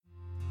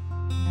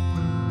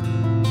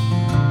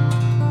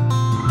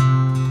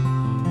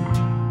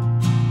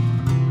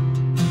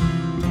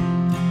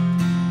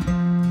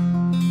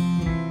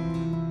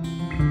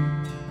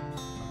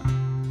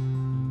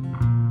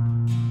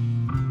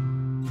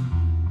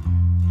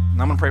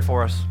And I'm going to pray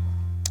for us.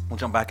 We'll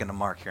jump back into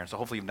Mark here. And so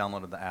hopefully you've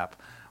downloaded the app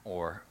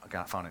or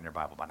found it in your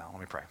Bible by now.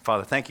 Let me pray.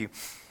 Father, thank you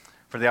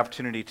for the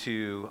opportunity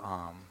to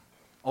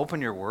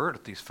open your word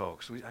with these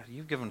folks.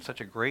 You've given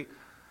such a great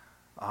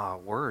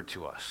word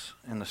to us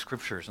in the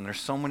scriptures, and there's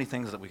so many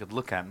things that we could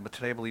look at. But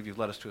today I believe you've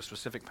led us to a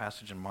specific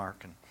passage in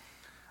Mark, and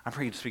I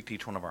pray you'd speak to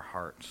each one of our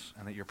hearts,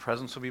 and that your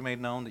presence will be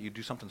made known, that you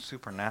do something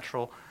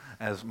supernatural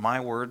as my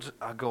words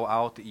go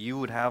out, that you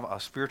would have a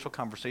spiritual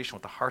conversation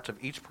with the hearts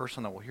of each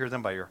person that will hear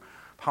them by your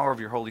power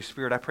of your Holy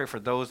Spirit. I pray for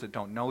those that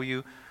don't know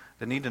you,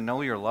 that need to know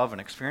your love and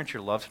experience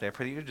your love today. I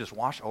pray that you would just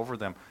wash over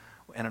them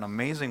in an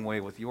amazing way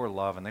with your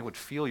love, and they would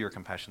feel your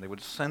compassion, they would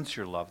sense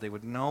your love, they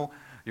would know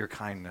your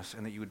kindness,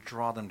 and that you would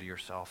draw them to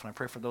yourself. And I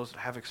pray for those that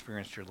have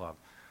experienced your love,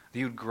 that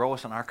you would grow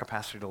us in our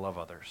capacity to love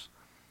others.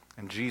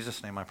 In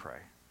Jesus' name I pray.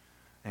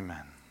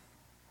 Amen.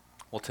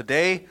 Well,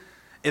 today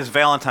is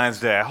Valentine's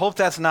Day. I hope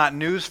that's not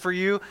news for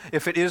you.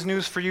 If it is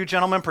news for you,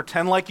 gentlemen,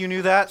 pretend like you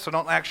knew that, so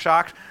don't act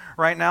shocked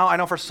right now. I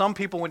know for some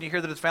people, when you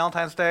hear that it's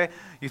Valentine's Day,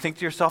 you think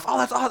to yourself, oh,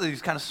 that's odd.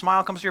 This kind of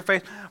smile comes to your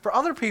face. For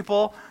other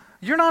people,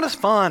 you're not as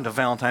fond of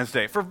Valentine's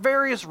Day for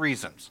various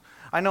reasons.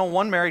 I know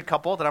one married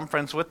couple that I'm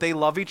friends with. They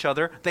love each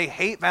other. They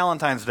hate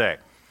Valentine's Day.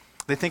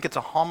 They think it's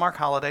a Hallmark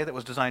holiday that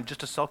was designed just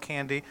to sell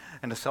candy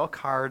and to sell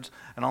cards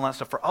and all that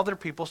stuff. For other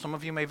people, some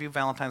of you may view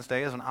Valentine's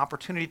Day as an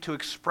opportunity to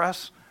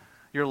express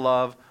your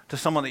love to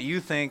someone that you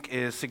think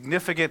is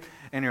significant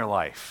in your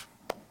life.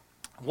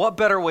 What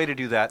better way to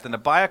do that than to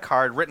buy a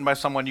card written by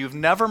someone you've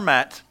never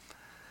met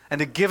and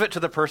to give it to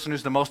the person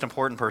who's the most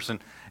important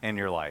person in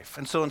your life?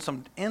 And so in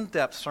some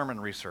in-depth sermon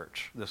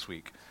research this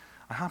week,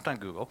 I hopped on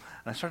Google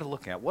and I started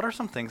looking at what are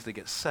some things that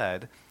get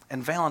said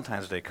in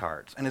Valentine's Day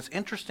cards. And it's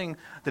interesting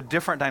the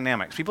different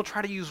dynamics. People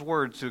try to use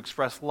words to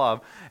express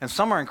love, and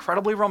some are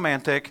incredibly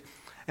romantic,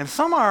 and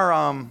some are,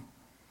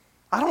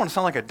 I don't want to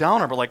sound like a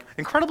downer, but like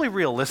incredibly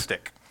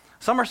realistic.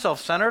 Some are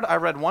self-centered. I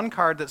read one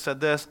card that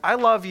said this: I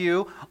love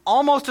you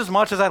almost as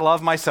much as I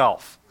love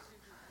myself.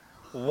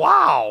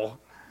 Wow.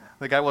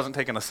 The guy wasn't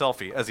taking a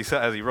selfie as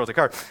he wrote the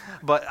card.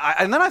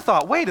 And then I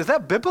thought, wait, is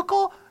that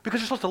biblical? Because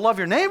you're supposed to love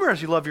your neighbor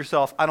as you love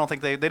yourself. I don't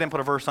think they didn't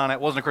put a verse on it.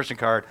 It wasn't a Christian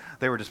card.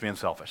 They were just being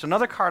selfish.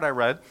 Another card I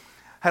read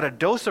had a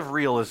dose of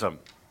realism.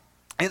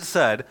 It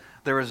said,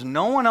 there is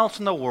no one else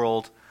in the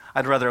world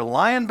I'd rather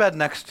lie in bed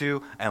next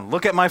to and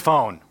look at my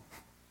phone.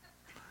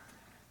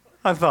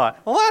 I thought,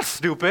 well, that's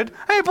stupid.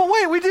 Hey, but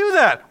wait, we do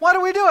that. Why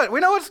do we do it?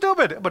 We know it's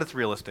stupid, but it's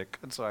realistic.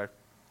 And so I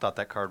thought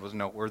that card was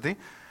noteworthy.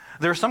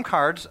 There are some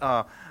cards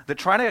that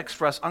try to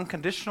express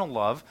unconditional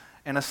love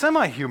in a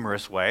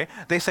semi-humorous way.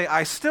 They say,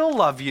 I still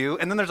love you,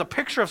 and then there's a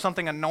picture of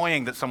something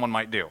annoying that someone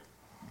might do.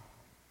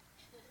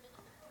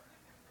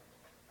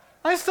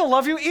 I still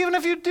love you even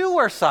if you do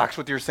wear socks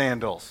with your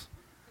sandals.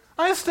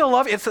 I still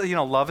love you. It's,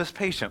 love is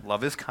patient,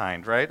 love is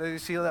kind, right? You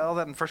see all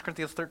that in 1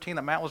 Corinthians 13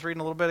 that Matt was reading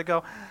a little bit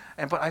ago?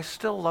 But I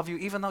still love you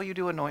even though you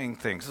do annoying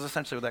things. This is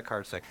essentially what that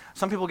card's saying.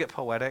 Some people get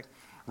poetic.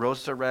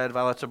 Roses are red,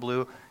 violets are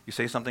blue. You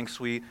say something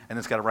sweet, and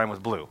it's got to rhyme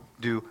with blue.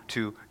 Do,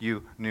 to,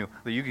 you, knew.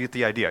 You get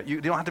the idea.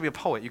 You don't have to be a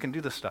poet. You can do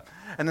this stuff.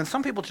 And then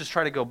some people just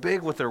try to go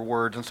big with their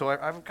words, and so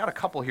I've got a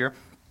couple here.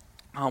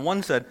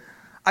 One said,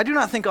 I do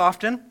not think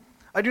often.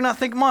 I do not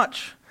think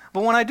much.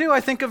 But when I do,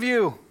 I think of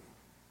you.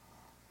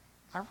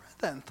 I read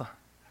that and thought,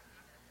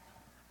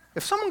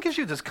 if someone gives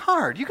you this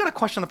card, you got to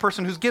question the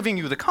person who's giving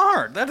you the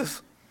card. That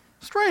is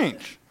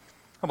strange.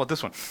 How about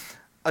this one?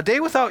 A day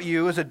without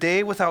you is a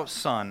day without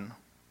sun.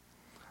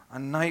 A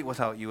night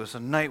without you is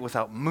a night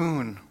without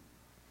moon.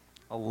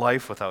 A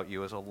life without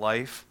you is a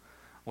life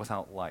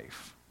without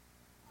life.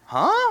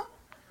 Huh?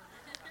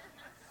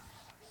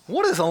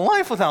 What is a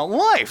life without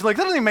life? Like,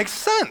 that doesn't even make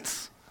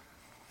sense.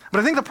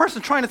 But I think the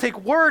person's trying to take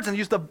words and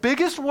use the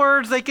biggest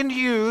words they can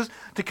use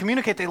to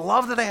communicate the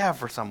love that they have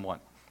for someone.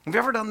 Have you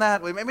ever done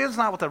that? Maybe it's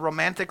not with a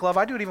romantic love.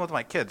 I do it even with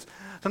my kids.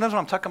 Sometimes when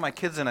I'm tucking my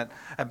kids in at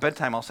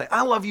bedtime, I'll say,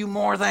 I love you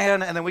more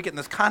than, and then we get in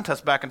this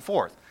contest back and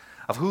forth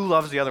of who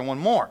loves the other one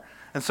more.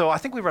 And so I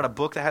think we read a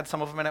book that had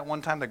some of them in it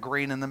one time, The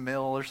Grain in the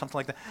Mill or something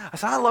like that. I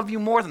said, I love you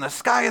more than the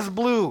sky is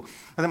blue.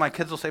 And then my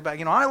kids will say back,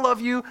 I love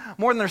you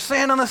more than there's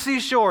sand on the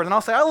seashore. And then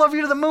I'll say, I love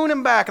you to the moon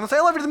and back. And they'll say, I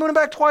love you to the moon and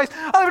back twice.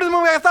 I love you to the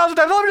moon and back 1,000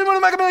 times. I love you to the moon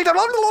and back 1,000,000 times.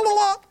 Blah, blah, blah, blah,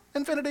 blah.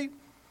 Infinity.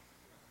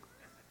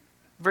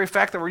 The very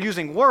fact that we're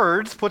using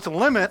words puts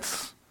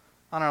limits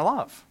on our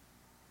love.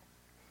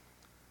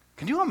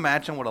 Can you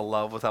imagine what a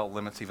love without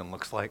limits even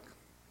looks like?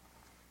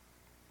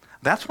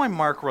 That's why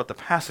Mark wrote the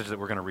passage that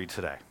we're going to read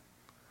today.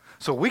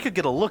 So we could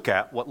get a look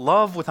at what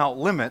love without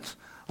limits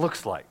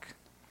looks like.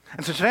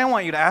 And so today I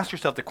want you to ask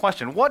yourself the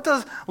question, what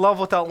does love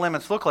without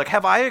limits look like?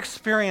 Have I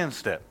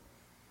experienced it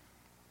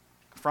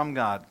from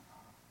God?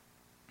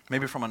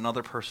 Maybe from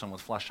another person with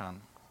flesh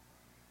on?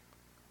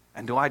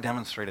 And do I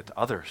demonstrate it to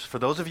others? For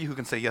those of you who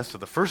can say yes to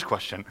the first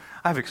question,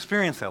 I've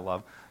experienced that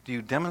love. Do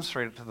you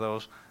demonstrate it to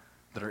those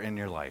that are in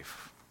your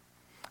life?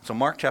 So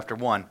Mark chapter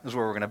 1 is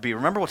where we're going to be.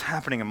 Remember what's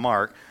happening in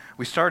Mark.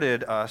 We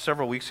started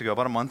several weeks ago,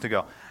 about a month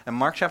ago. In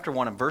Mark chapter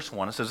 1 and verse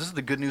 1, it says, this is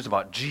the good news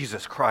about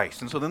Jesus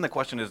Christ. And so then the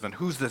question is, then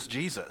who's this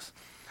Jesus?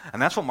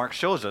 And that's what Mark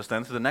shows us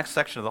then through the next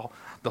section of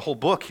the whole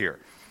book here.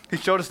 He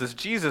showed us this.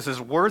 Jesus is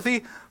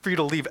worthy for you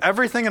to leave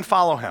everything and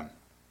follow him,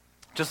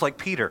 just like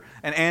Peter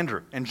and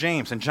Andrew and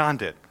James and John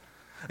did.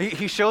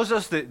 He shows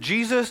us that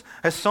Jesus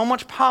has so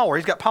much power.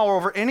 He's got power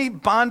over any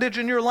bondage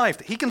in your life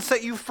that he can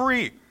set you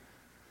free.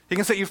 He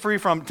can set you free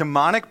from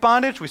demonic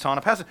bondage, we saw in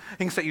a passage.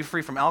 He can set you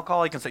free from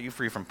alcohol. He can set you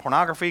free from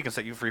pornography. He can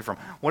set you free from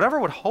whatever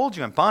would hold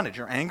you in bondage,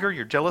 your anger,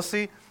 your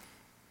jealousy.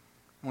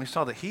 And we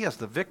saw that he has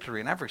the victory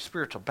in every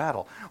spiritual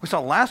battle. We saw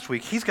last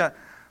week he's got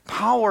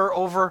power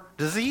over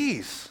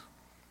disease.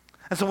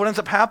 And so what ends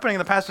up happening in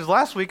the passage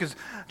last week is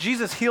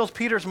Jesus heals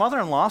Peter's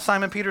mother-in-law,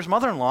 Simon Peter's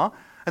mother-in-law,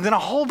 and then a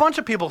whole bunch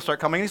of people start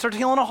coming, and he starts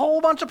healing a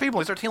whole bunch of people.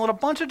 He starts healing a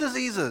bunch of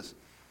diseases.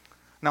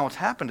 Now what's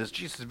happened is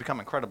Jesus has become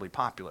incredibly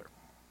popular.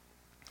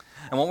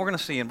 And what we're going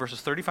to see in verses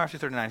 35 through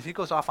 39, if he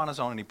goes off on his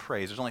own and he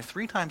prays, there's only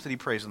 3 times that he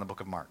prays in the book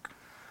of Mark.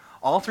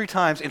 All 3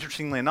 times,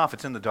 interestingly enough,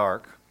 it's in the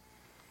dark.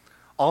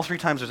 All 3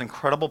 times there's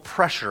incredible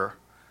pressure,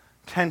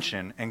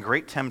 tension, and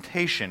great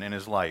temptation in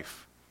his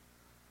life.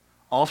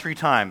 All 3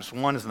 times,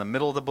 one is in the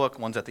middle of the book,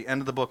 one's at the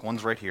end of the book,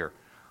 one's right here.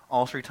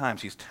 All 3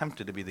 times he's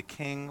tempted to be the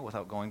king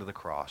without going to the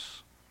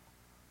cross,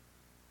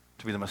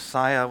 to be the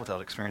Messiah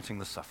without experiencing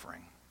the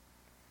suffering.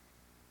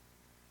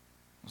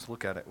 Let's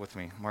look at it with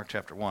me. Mark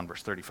chapter 1,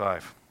 verse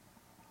 35.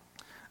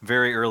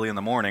 Very early in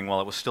the morning,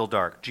 while it was still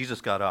dark,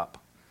 Jesus got up.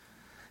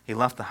 He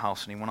left the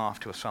house and he went off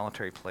to a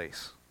solitary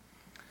place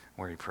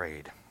where he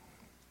prayed.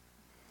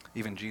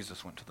 Even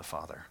Jesus went to the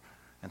Father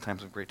in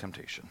times of great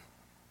temptation.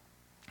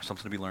 There's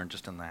something to be learned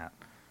just in that.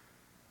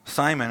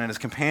 Simon and his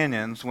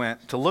companions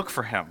went to look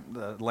for him.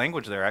 The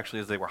language there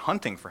actually is they were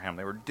hunting for him.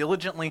 They were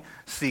diligently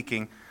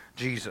seeking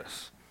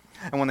Jesus.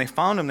 And when they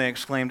found him, they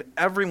exclaimed,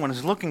 "Everyone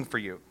is looking for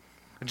you."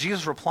 And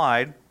Jesus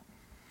replied,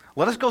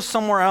 "Let us go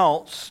somewhere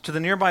else to the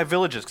nearby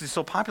villages," because he's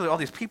so popular, all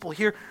these people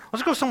here.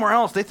 Let's go somewhere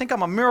else. They think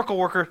I'm a miracle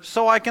worker,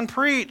 so I can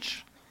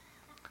preach.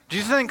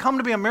 Jesus didn't come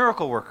to be a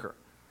miracle worker.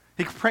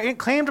 He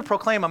claimed to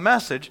proclaim a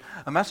message,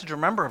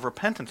 remember, of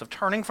repentance, of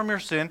turning from your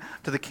sin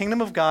to the kingdom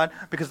of God,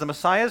 because the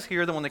Messiah is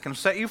here, the one that can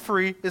set you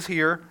free is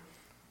here,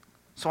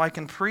 so I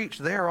can preach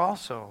there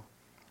also.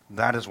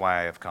 That is why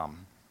I have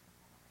come.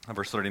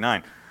 Verse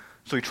 39.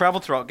 So he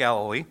traveled throughout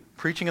Galilee,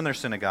 preaching in their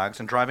synagogues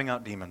and driving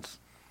out demons.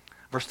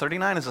 Verse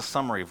 39 is a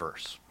summary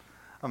verse.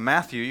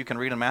 Matthew, you can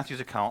read in Matthew's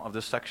account of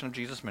this section of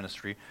Jesus'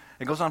 ministry.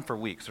 It goes on for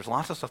weeks. There's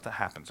lots of stuff that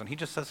happens. And he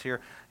just says here,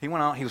 he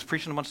went out, he was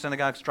preaching in a bunch of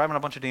synagogues, driving out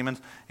a bunch of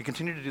demons. He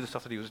continued to do the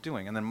stuff that he was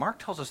doing. And then Mark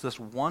tells us this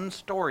one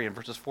story in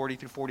verses 40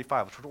 through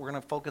 45, which is what we're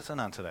going to focus in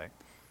on today.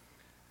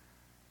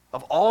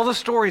 Of all the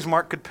stories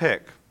Mark could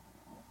pick,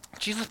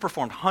 Jesus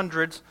performed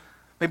hundreds,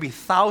 maybe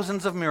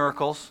thousands of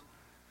miracles,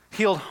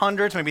 healed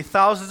hundreds, maybe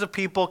thousands of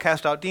people,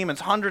 cast out demons,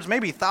 hundreds,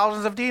 maybe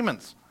thousands of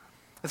demons.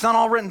 It's not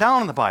all written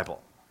down in the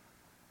Bible.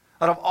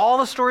 Out of all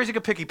the stories he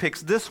could pick, he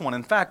picks this one.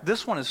 In fact,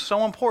 this one is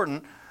so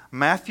important,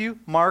 Matthew,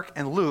 Mark,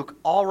 and Luke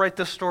all write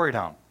this story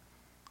down.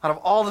 Out of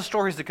all the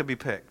stories that could be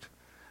picked.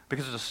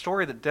 Because it's a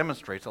story that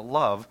demonstrates a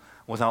love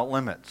without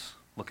limits.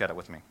 Look at it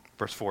with me.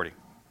 Verse 40.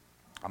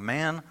 A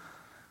man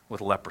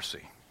with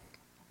leprosy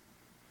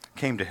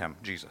came to him,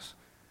 Jesus,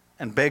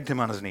 and begged him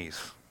on his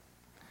knees,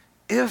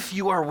 "If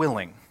you are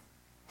willing,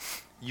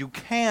 you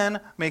can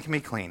make me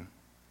clean."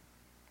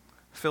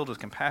 Filled with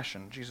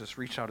compassion, Jesus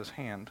reached out his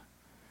hand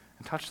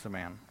and touched the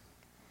man.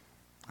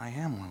 "I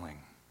am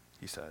willing,"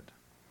 he said.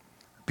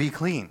 "Be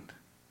cleaned."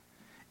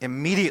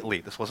 Immediately,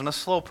 this wasn't a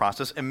slow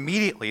process,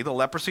 immediately the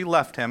leprosy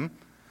left him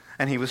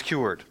and he was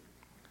cured.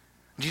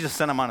 Jesus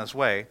sent him on his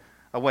way,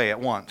 away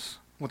at once,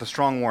 with a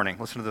strong warning.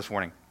 Listen to this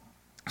warning.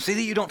 "See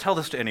that you don't tell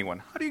this to anyone."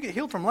 How do you get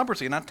healed from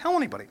leprosy and not tell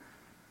anybody?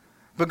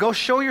 "But go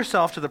show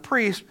yourself to the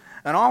priest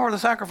and offer the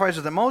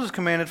sacrifices that Moses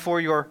commanded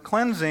for your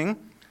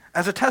cleansing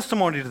as a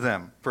testimony to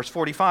them." Verse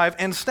 45,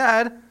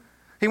 instead,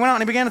 he went out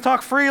and he began to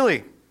talk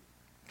freely.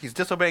 He's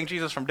disobeying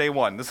Jesus from day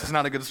one. This is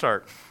not a good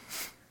start.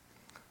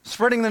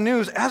 Spreading the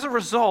news. As a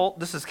result,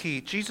 this is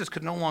key, Jesus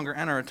could no longer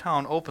enter a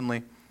town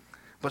openly,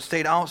 but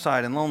stayed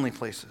outside in lonely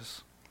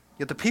places.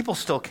 Yet the people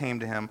still came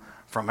to him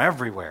from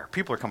everywhere.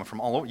 People are coming from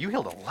all over. You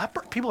healed a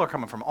leper. People are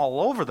coming from all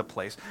over the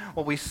place.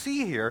 What we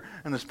see here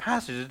in this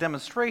passage is a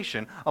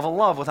demonstration of a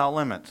love without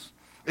limits.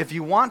 If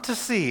you want to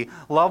see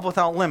love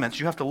without limits,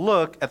 you have to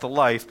look at the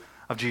life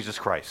of Jesus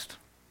Christ.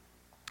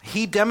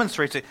 He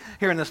demonstrates it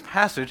here in this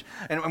passage,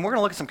 and we're going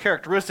to look at some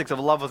characteristics of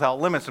love without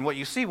limits. And what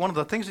you see, one of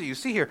the things that you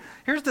see here,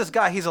 here's this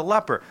guy, he's a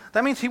leper.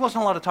 That means he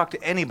wasn't allowed to talk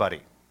to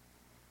anybody.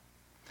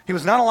 He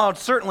was not allowed,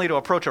 certainly, to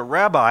approach a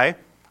rabbi,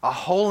 a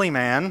holy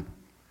man.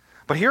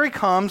 But here he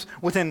comes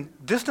within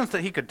distance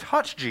that he could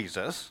touch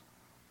Jesus,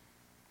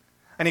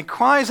 and he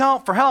cries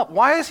out for help.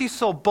 Why is he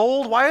so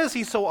bold? Why is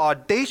he so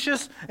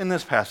audacious in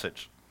this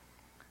passage?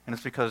 And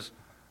it's because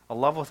a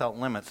love without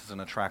limits is an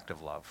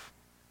attractive love.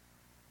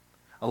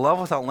 A love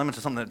without limits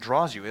is something that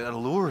draws you. It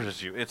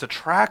allures you. It's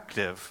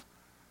attractive.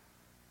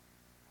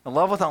 A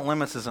love without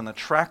limits is an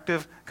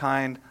attractive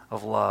kind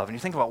of love. And you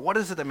think about, what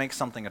is it that makes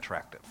something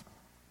attractive?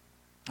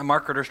 And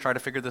marketers try to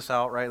figure this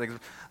out, right? Like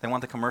they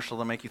want the commercial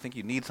to make you think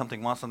you need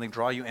something, want something,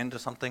 draw you into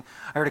something.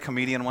 I heard a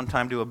comedian one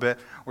time do a bit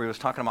where he was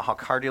talking about how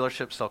car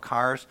dealerships sell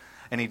cars,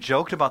 and he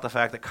joked about the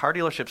fact that car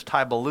dealerships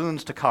tie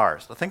balloons to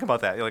cars. So think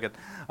about that. You're like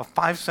a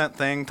 5-cent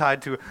thing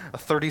tied to a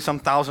 $30-some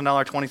thousand,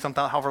 $20-some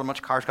thousand, however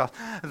much cars cost.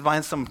 He's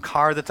buying some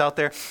car that's out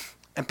there,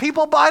 and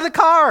people buy the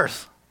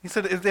cars. He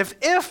said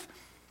if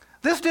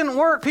this didn't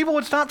work, people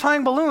would stop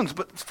tying balloons.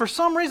 But for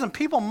some reason,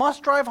 people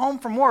must drive home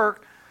from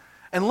work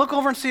and look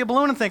over and see a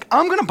balloon and think,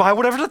 I'm going to buy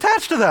whatever's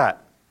attached to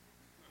that.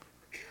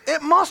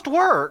 It must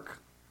work.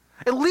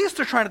 At least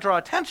they're trying to draw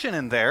attention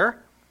in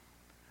there.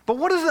 But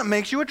what is it that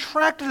makes you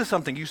attracted to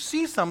something? You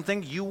see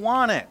something, you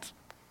want it.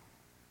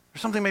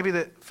 There's something maybe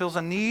that fills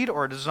a need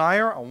or a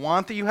desire, a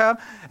want that you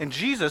have. And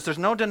Jesus, there's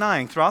no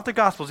denying, throughout the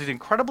Gospels, he's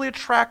incredibly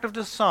attractive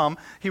to some.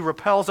 He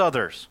repels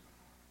others.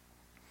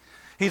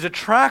 He's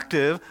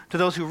attractive to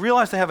those who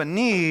realize they have a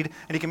need,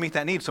 and he can meet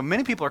that need. So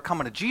many people are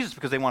coming to Jesus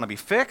because they want to be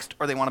fixed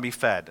or they want to be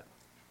fed.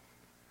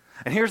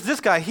 And here's this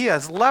guy, he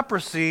has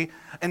leprosy,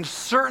 and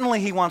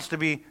certainly he wants to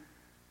be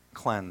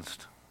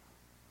cleansed.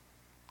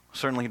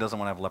 Certainly he doesn't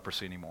want to have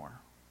leprosy anymore.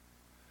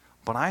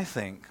 But I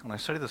think, when I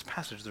study this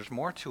passage, there's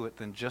more to it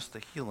than just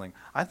the healing.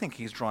 I think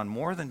he's drawn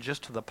more than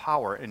just to the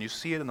power, and you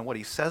see it in what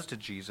he says to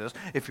Jesus.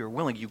 If you're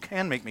willing, you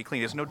can make me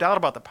clean. There's no doubt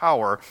about the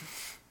power.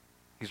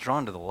 He's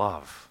drawn to the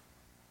love.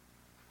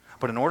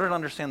 But in order to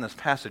understand this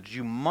passage,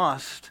 you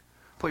must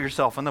put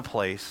yourself in the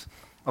place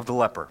of the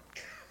leper.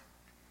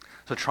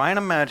 So try and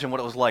imagine what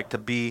it was like to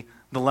be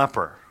the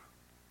leper.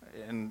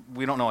 And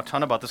we don't know a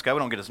ton about this guy. We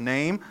don't get his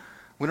name.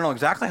 We don't know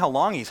exactly how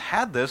long he's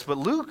had this, but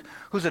Luke,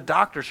 who's a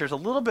doctor, shares a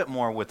little bit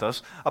more with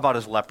us about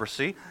his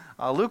leprosy.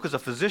 Luke is a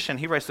physician.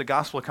 He writes the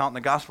gospel account in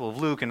the Gospel of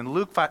Luke. And in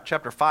Luke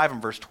chapter 5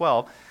 and verse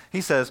 12, he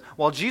says,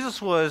 while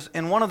Jesus was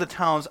in one of the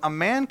towns, a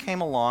man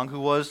came along who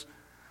was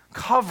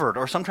covered,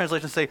 or some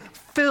translations say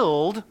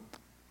filled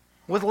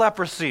with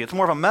leprosy. It's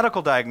more of a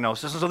medical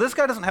diagnosis. And so this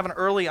guy doesn't have an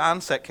early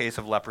onset case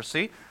of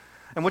leprosy.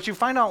 And what you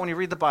find out when you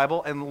read the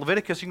Bible, and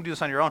Leviticus, you can do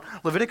this on your own,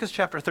 Leviticus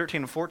chapter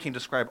 13 and 14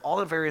 describe all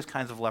the various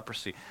kinds of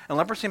leprosy. And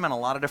leprosy meant a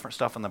lot of different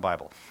stuff in the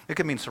Bible. It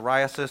could mean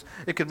psoriasis.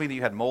 It could mean that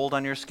you had mold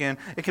on your skin.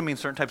 It can mean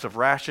certain types of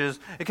rashes.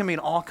 It can mean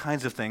all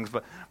kinds of things.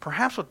 But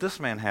perhaps what this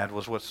man had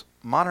was what's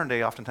modern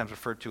day oftentimes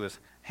referred to as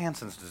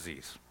Hansen's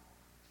disease.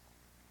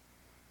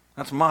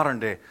 That's modern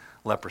day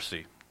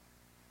leprosy.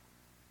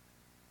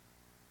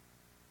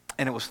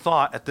 And it was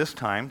thought at this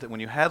time that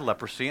when you had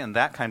leprosy, and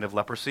that kind of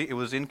leprosy, it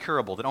was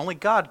incurable, that only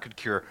God could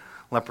cure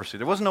leprosy.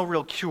 There was no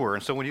real cure,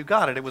 and so when you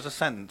got it, it was a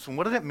sentence. And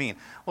what did it mean?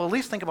 Well, at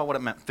least think about what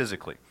it meant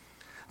physically.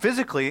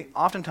 Physically,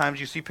 oftentimes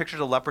you see pictures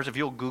of lepers. If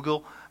you'll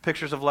Google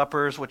pictures of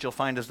lepers, what you'll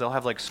find is they'll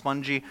have like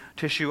spongy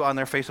tissue on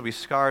their face. There'll be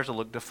scars. They'll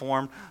look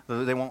deformed.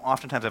 They won't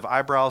oftentimes have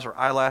eyebrows or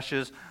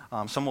eyelashes.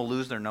 Some will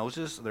lose their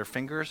noses. Their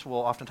fingers will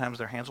oftentimes,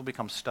 their hands will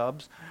become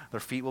stubs.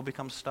 Their feet will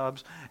become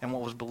stubs. And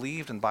what was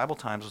believed in Bible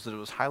times was that it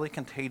was highly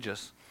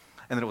contagious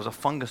and that it was a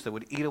fungus that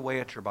would eat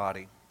away at your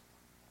body.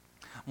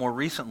 More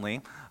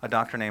recently, a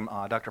doctor named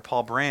Dr.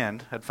 Paul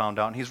Brand had found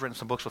out, and he's written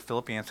some books with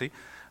Philip Yancey.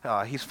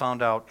 He's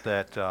found out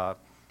that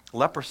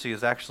leprosy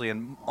is actually,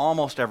 in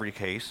almost every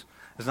case,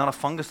 is not a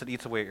fungus that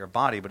eats away at your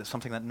body, but it's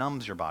something that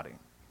numbs your body.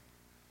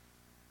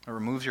 It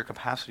removes your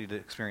capacity to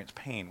experience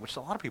pain, which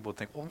a lot of people would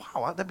think, well,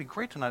 wow, that'd be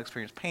great to not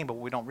experience pain, but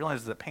what we don't realize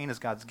is that pain is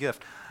God's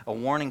gift, a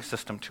warning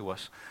system to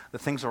us,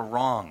 that things are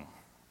wrong.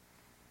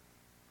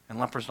 And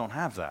lepers don't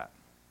have that.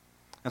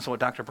 And so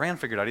what Dr. Brand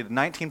figured out, he did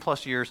 19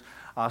 plus years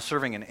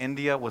serving in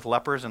India with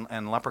lepers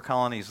and leper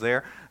colonies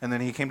there. And then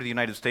he came to the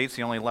United States,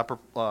 the only leper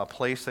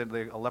place, a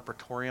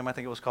lepratorium, I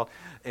think it was called,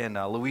 in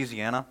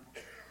Louisiana,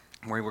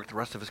 where he worked the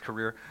rest of his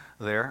career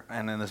there.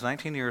 And in his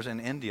 19 years in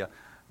India,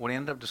 what he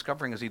ended up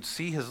discovering is he'd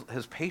see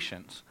his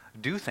patients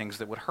do things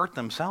that would hurt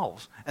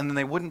themselves. And then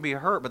they wouldn't be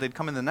hurt, but they'd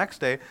come in the next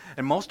day,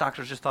 and most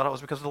doctors just thought it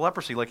was because of the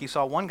leprosy. Like he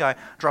saw one guy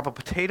drop a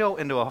potato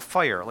into a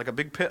fire, like a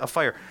big pit of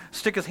fire,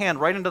 stick his hand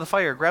right into the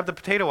fire, grab the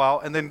potato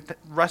out, and then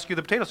rescue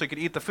the potato so he could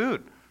eat the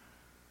food.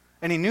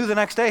 And he knew the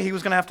next day he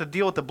was going to have to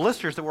deal with the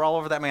blisters that were all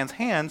over that man's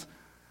hands,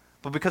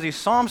 but because he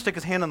saw him stick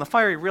his hand in the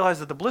fire, he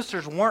realized that the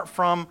blisters weren't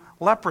from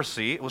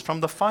leprosy, it was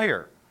from the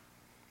fire.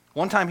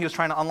 One time he was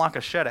trying to unlock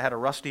a shed. It had a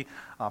rusty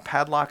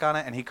padlock on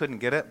it, and he couldn't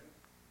get it.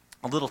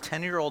 A little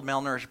 10-year-old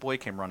malnourished boy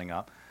came running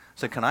up,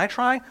 said, "Can I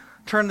try?"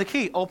 Turned the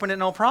key, opened it,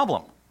 no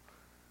problem.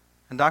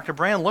 And Dr.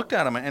 Brand looked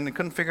at him and he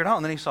couldn't figure it out,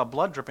 and then he saw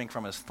blood dripping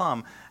from his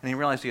thumb, and he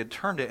realized he had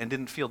turned it and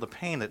didn't feel the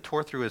pain that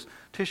tore through his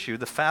tissue,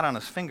 the fat on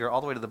his finger,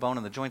 all the way to the bone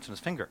and the joints in his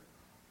finger.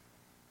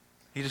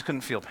 He just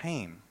couldn't feel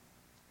pain.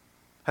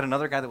 Had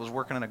another guy that was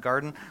working in a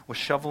garden, was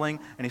shoveling,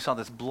 and he saw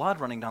this blood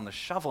running down the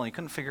shovel, and he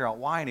couldn't figure out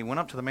why, and he went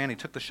up to the man, he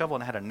took the shovel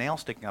and had a nail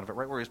sticking out of it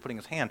right where he was putting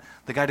his hand.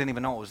 The guy didn't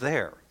even know it was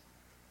there.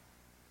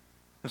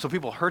 And so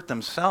people hurt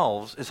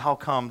themselves is how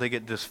come they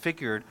get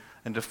disfigured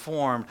and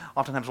deformed,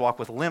 oftentimes walk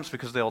with limps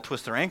because they'll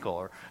twist their ankle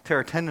or tear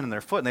a tendon in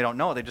their foot, and they don't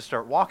know it. They just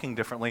start walking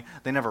differently.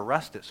 They never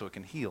rest it so it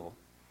can heal.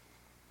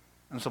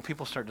 And so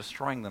people start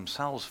destroying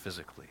themselves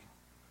physically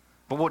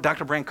But what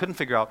Dr. Brand couldn't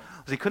figure out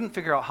was he couldn't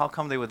figure out how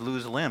come they would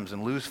lose limbs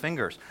and lose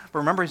fingers. But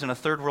remember, he's in a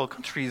third world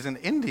country. He's in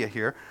India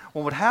here.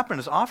 What would happen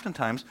is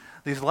oftentimes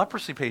these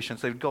leprosy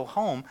patients, they would go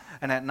home,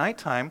 and at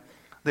nighttime,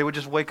 they would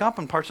just wake up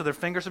and parts of their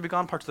fingers would be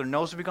gone, parts of their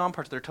nose would be gone,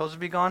 parts of their toes would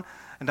be gone.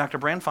 And Dr.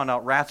 Brand found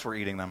out rats were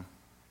eating them.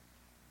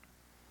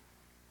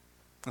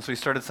 And so he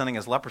started sending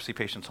his leprosy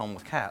patients home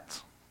with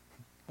cats.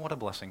 What a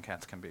blessing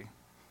cats can be.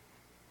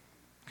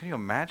 Can you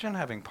imagine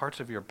having parts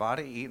of your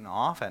body eaten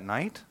off at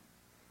night?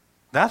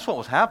 That's what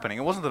was happening.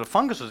 It wasn't that a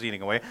fungus was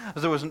eating away.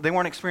 They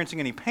weren't experiencing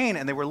any pain,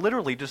 and they were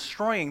literally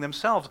destroying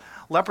themselves.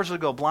 Lepers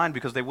would go blind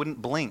because they wouldn't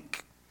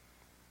blink.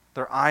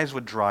 Their eyes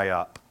would dry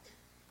up,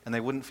 and they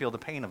wouldn't feel the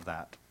pain of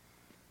that.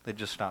 They'd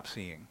just stop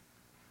seeing.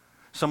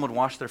 Some would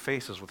wash their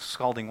faces with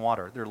scalding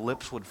water. Their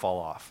lips would fall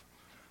off.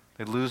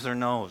 They'd lose their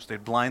nose.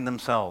 They'd blind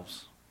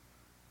themselves.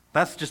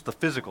 That's just the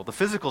physical. The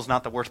physical is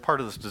not the worst part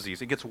of this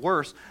disease. It gets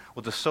worse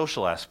with the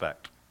social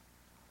aspect.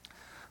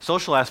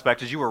 Social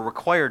aspect is you were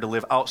required to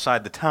live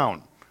outside the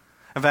town.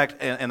 In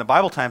fact, in the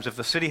Bible times, if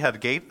the city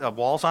had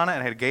walls on it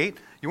and had a gate,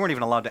 you weren't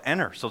even allowed to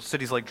enter. So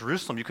cities like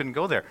Jerusalem, you couldn't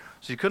go there.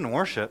 So you couldn't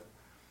worship.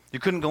 You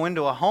couldn't go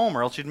into a home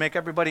or else you'd make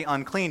everybody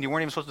unclean. You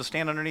weren't even supposed to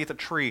stand underneath a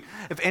tree.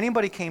 If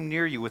anybody came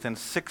near you within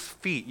 6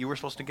 feet, you were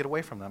supposed to get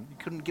away from them. You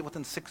couldn't get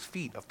within 6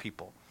 feet of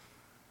people.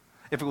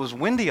 If it was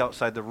windy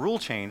outside, the rule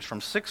changed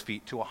from 6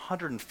 feet to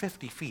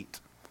 150 feet.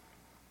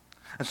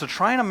 And so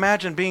try and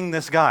imagine being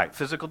this guy.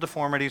 Physical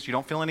deformities, you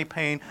don't feel any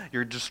pain,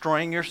 you're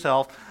destroying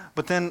yourself.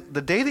 But then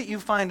the day that you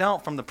find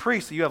out from the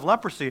priest that you have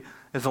leprosy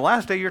is the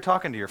last day you're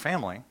talking to your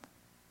family.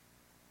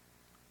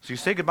 So you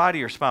say goodbye to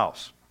your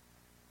spouse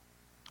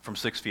from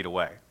 6 feet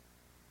away.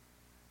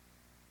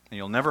 And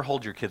you'll never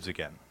hold your kids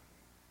again.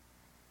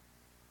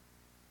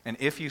 And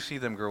if you see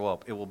them grow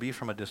up, it will be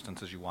from a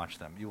distance as you watch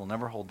them. You will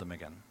never hold them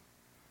again.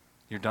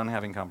 You're done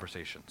having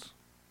conversations.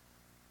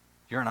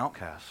 You're an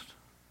outcast.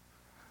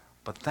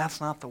 But that's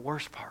not the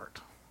worst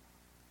part.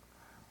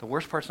 The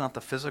worst part's not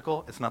the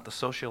physical, it's not the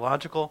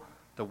sociological.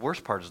 The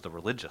worst part is the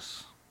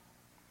religious.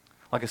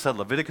 Like I said,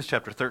 Leviticus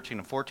chapter 13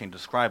 and 14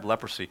 describe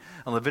leprosy.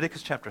 In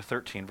Leviticus chapter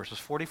 13, verses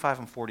 45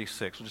 and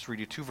 46, we'll just read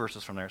you 2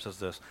 verses from there. It says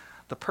this: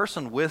 the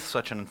person with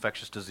such an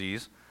infectious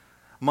disease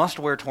must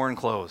wear torn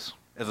clothes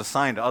as a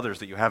sign to others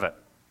that you have it.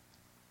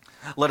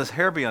 Let his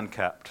hair be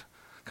unkept,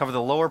 cover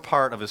the lower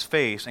part of his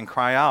face, and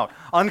cry out,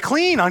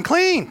 "Unclean,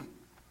 unclean!"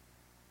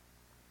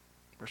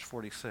 Verse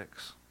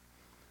 46.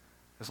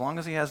 As long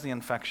as he has the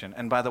infection,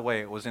 and by the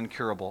way, it was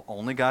incurable,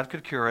 only God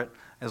could cure it.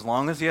 As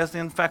long as he has the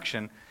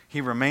infection,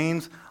 he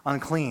remains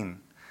unclean.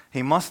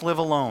 He must live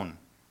alone.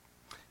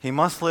 He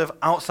must live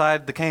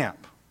outside the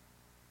camp.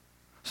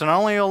 So not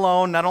only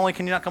alone, not only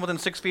can you not come within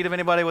 6 feet of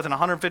anybody, within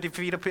 150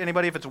 feet of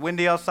anybody if it's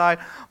windy outside,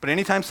 but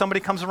anytime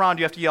somebody comes around,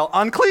 you have to yell,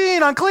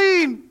 "Unclean,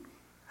 unclean!"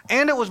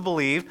 And it was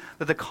believed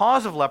that the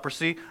cause of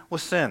leprosy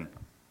was sin.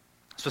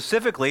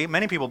 Specifically,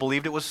 many people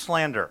believed it was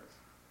slander.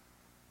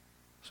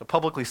 So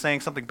publicly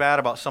saying something bad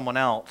about someone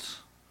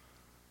else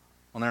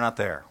when they're not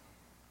there.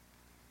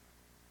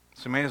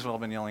 So you may as well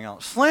have been yelling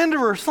out,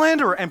 "Slanderer,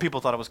 slanderer!" And people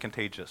thought it was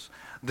contagious.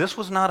 This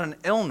was not an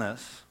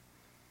illness.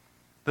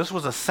 This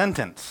was a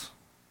sentence.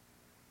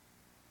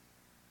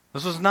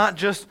 This was not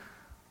just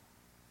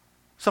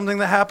something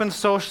that happened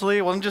socially.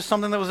 It wasn't just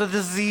something that was a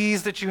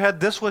disease that you had.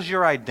 This was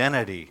your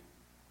identity.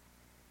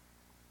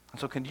 And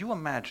so can you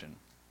imagine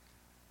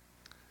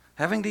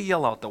having to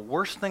yell out the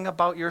worst thing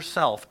about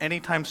yourself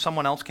anytime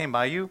someone else came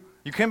by you?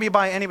 You can't be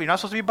by anybody. You're not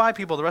supposed to be by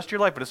people the rest of your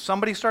life, but if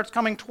somebody starts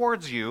coming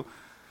towards you,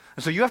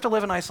 and so you have to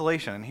live in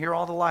isolation and hear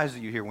all the lies that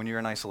you hear when you're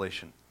in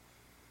isolation.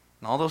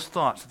 And all those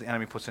thoughts that the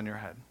enemy puts in your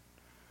head.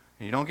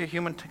 And you don't get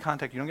human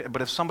contact,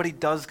 but if somebody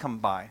does come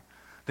by,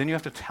 then you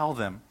have to tell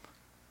them,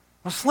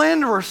 "A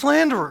slanderer,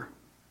 slanderer,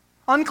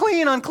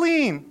 unclean,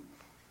 unclean."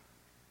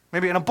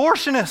 Maybe an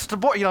abortionist,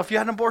 if you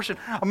had an abortion,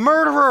 a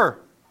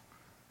murderer.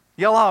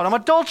 Yell out, "I'm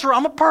an adulterer,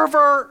 I'm a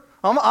pervert,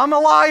 I'm a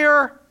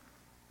liar."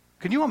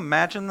 Can you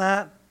imagine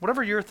that?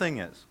 Whatever your thing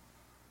is.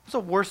 What's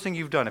the worst thing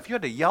you've done? If you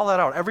had to yell that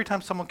out every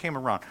time someone came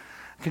around,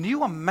 can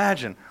you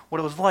imagine what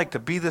it was like to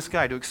be this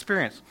guy, to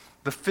experience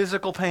the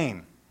physical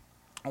pain?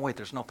 Oh wait,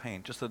 there's no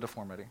pain, just the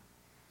deformity.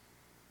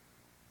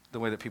 The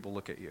way that people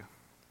look at you.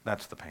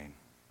 That's the pain.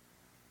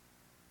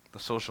 The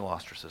social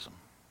ostracism.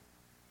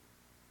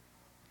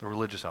 The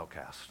religious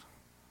outcast.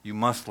 You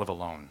must live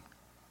alone.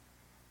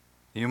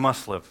 You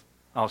must live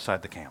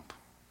outside the camp.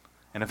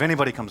 And if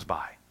anybody comes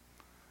by,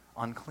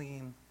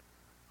 unclean,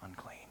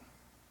 unclean.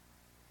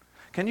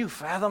 Can you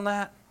fathom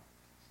that?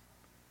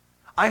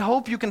 I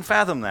hope you can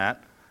fathom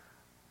that,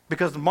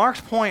 because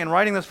Mark's point in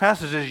writing this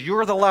passage is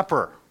you're the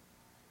leper.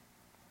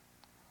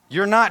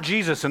 You're not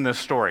Jesus in this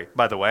story,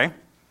 by the way.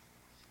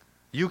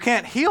 You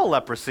can't heal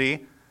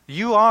leprosy.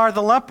 You are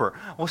the leper.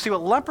 Well, see,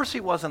 what leprosy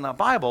was in the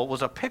Bible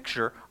was a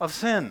picture of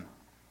sin.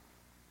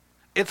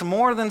 It's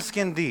more than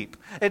skin deep.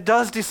 It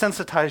does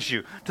desensitize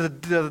you to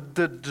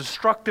the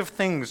destructive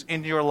things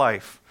in your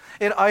life.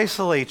 It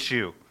isolates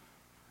you.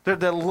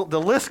 The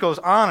list goes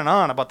on and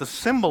on about the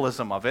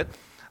symbolism of it.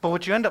 But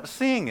what you end up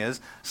seeing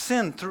is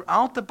sin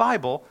throughout the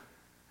Bible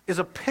is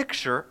a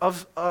picture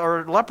of,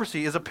 or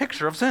leprosy is a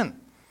picture of sin.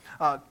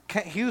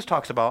 Kent Hughes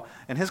talks about,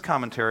 in his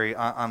commentary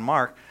on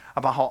Mark,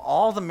 about how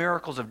all the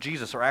miracles of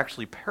Jesus are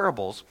actually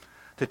parables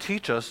to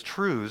teach us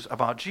truths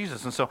about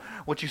Jesus. And so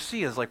what you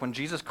see is like when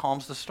Jesus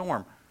calms the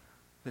storm,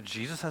 that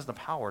Jesus has the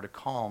power to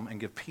calm and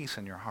give peace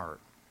in your heart.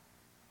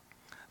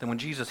 Then when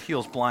Jesus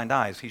heals blind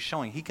eyes, he's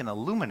showing he can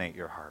illuminate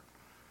your heart.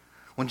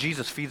 When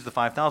Jesus feeds the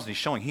 5,000, he's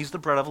showing he's the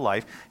bread of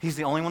life. He's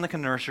the only one that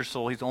can nourish your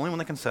soul. He's the only one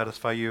that can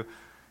satisfy you.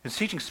 He's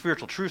teaching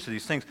spiritual truths to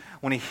these things.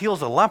 When he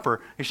heals a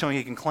leper, he's showing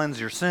he can cleanse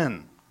your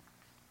sin.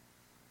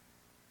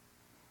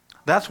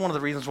 That's one of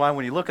the reasons why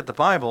when you look at the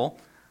Bible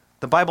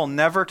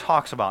never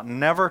talks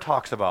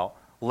about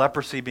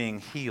leprosy being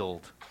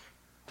healed.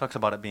 It talks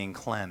about it being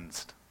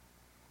cleansed.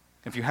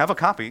 If you have a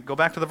copy, go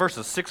back to the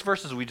verses. 6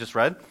 verses we just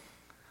read.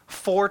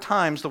 4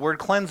 times the word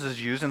cleanse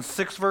is used in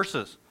 6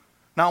 verses.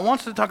 Now,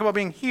 once to talk about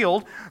being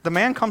healed, the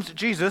man comes to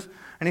Jesus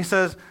and he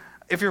says,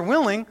 if you're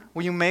willing,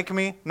 will you make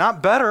me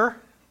not better?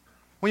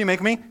 Will you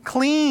make me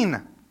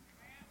clean?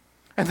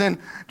 And then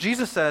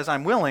Jesus says,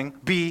 I'm willing,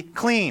 be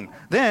clean.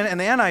 Then in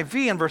the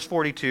NIV in verse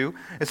 42,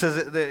 it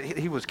says that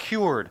he was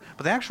cured.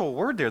 But the actual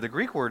word there, the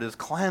Greek word, is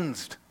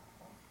cleansed.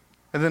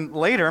 And then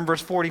later in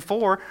verse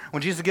 44,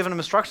 when Jesus is giving him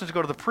instructions to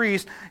go to the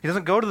priest, he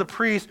doesn't go to the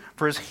priest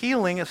for his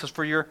healing. It says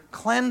for your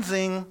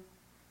cleansing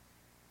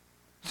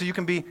so you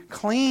can be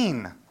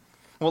clean.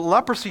 What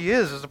leprosy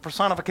is a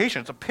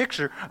personification. It's a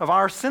picture of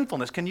our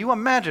sinfulness. Can you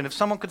imagine if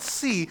someone could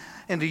see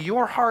into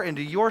your heart,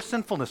 into your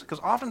sinfulness? Because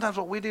oftentimes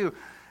what we do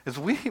is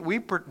we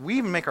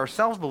even make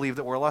ourselves believe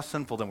that we're less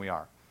sinful than we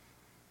are.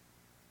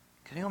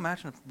 Can you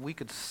imagine if we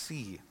could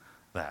see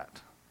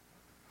that?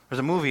 There's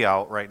a movie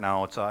out right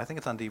now. I think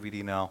it's on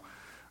DVD now,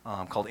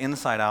 called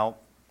Inside Out.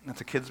 It's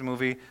a kids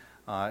movie.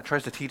 It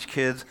tries to teach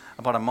kids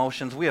about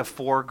emotions. We have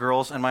 4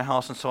 girls in my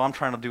house, and so I'm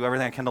trying to do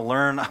everything I can to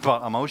learn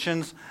about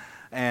emotions.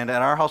 And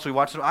at our house, we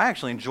watch it. I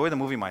actually enjoy the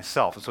movie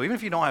myself. So even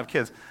if you don't have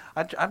kids,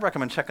 I'd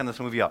recommend checking this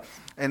movie out.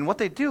 And what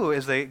they do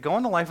is they go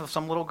in the life of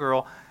some little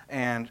girl,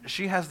 and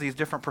she has these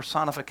different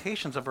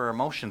personifications of her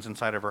emotions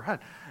inside of her head.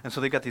 And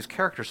so they got these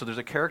characters. So there's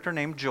a character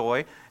named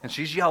Joy, and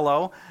she's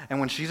yellow.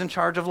 And when she's in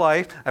charge of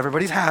life,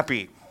 everybody's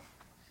happy.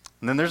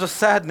 And then there's a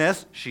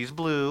sadness. She's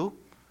blue.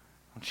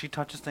 When she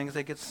touches things,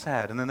 they get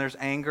sad. And then there's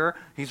anger.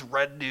 He's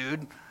red dude.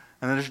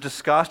 And then there's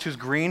disgust, who's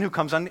green, who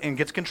comes on and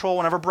gets control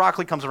whenever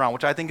broccoli comes around,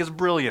 which I think is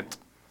brilliant.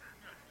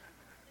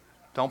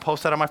 Don't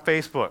post that on my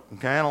Facebook,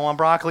 okay? I don't want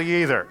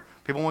broccoli either.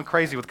 People went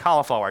crazy with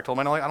cauliflower. I told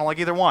them I don't like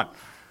either one.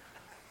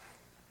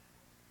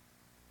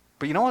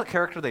 But you know what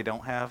character they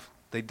don't have?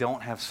 They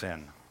don't have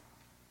sin.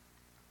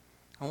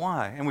 And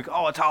why? And we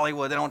go, it's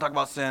Hollywood. They don't talk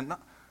about sin. No.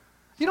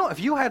 You know,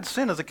 if you had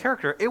sin as a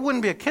character, it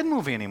wouldn't be a kid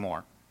movie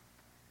anymore.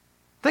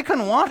 They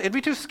couldn't watch it. It'd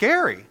be too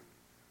scary.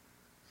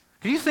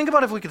 Can you think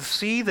about if we could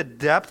see the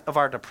depth of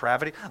our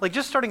depravity? Like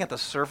just starting at the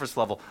surface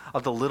level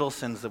of the little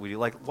sins that we do,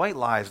 like white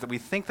lies that we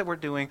think that we're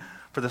doing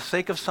for the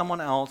sake of someone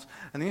else,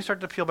 and then you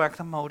start to peel back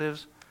the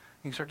motives,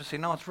 and you start to say,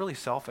 no, it's really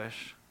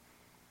selfish.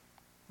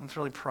 It's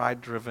really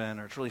pride-driven,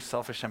 or it's really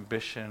selfish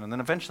ambition, and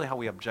then eventually how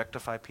we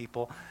objectify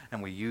people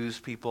and we use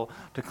people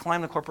to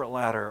climb the corporate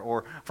ladder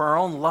or for our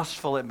own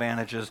lustful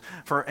advantages.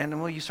 And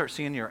then you start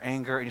seeing your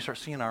anger, and you start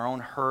seeing our own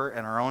hurt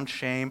and our own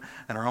shame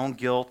and our own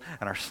guilt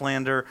and our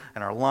slander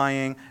and our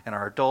lying and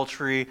our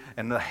adultery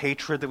and the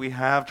hatred that we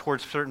have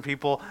towards certain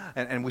people,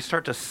 and we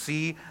start to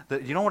see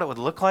that, you know what it would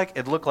look like?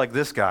 It'd look like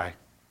this guy.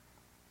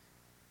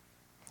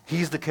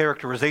 He's the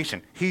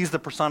characterization. He's the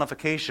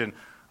personification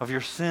of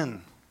your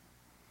sin.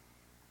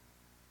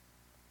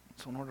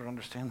 So in order to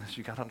understand this,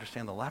 you got to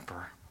understand the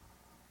leper.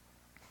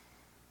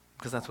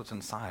 Because that's what's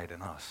inside in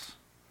us.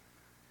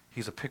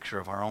 He's a picture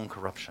of our own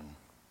corruption.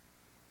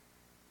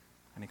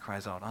 And he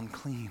cries out,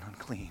 unclean,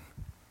 unclean.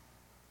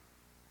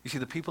 You see,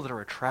 the people that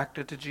are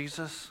attracted to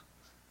Jesus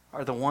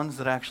are the ones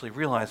that actually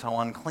realize how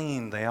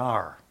unclean they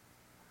are.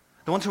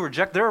 The ones who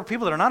reject, there are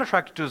people that are not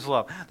attracted to his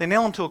love. They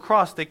nail him to a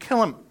cross, they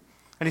kill him.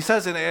 And he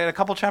says in a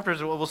couple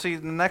chapters, we'll see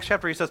in the next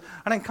chapter, he says,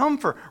 I didn't come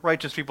for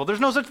righteous people.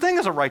 There's no such thing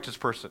as a righteous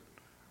person.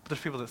 But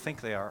there's people that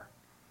think they are.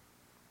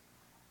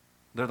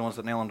 They're the ones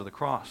that nail him to the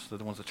cross. They're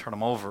the ones that turn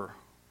him over,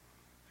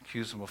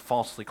 accuse him of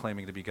falsely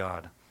claiming to be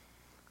God,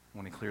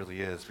 when he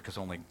clearly is, because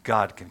only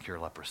God can cure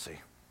leprosy.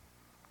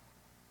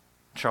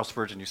 Charles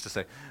Spurgeon used to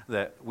say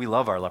that we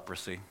love our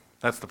leprosy.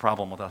 That's the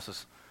problem with us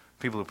as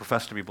people who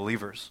profess to be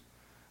believers.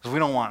 Because we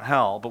don't want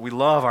hell, but we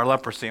love our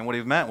leprosy, and what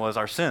he meant was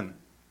our sin.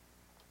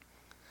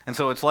 And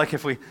so it's like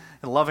if we,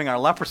 loving our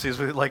leprosy, is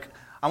like,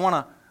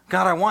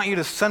 God, I want you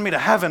to send me to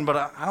heaven, but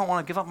I don't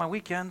want to give up my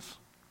weekends.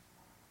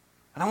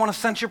 And I want to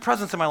sense your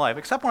presence in my life,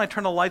 except when I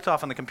turn the lights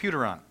off and the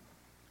computer on.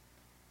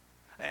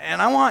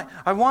 And I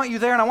want you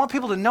there, and I want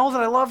people to know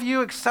that I love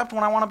you, except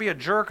when I want to be a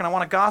jerk, and I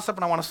want to gossip,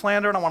 and I want to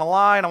slander, and I want to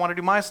lie, and I want to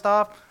do my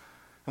stuff.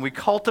 And we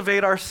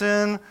cultivate our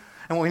sin,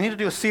 and what we need to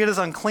do is see it as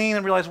unclean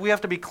and realize we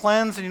have to be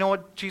cleansed. And you know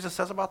what Jesus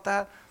says about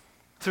that?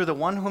 Through the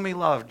one whom he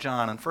loved,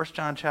 John, in 1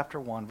 John chapter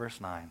 1,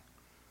 verse 9.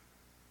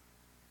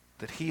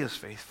 That he is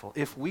faithful.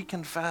 If we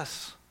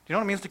confess, do you know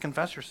what it means to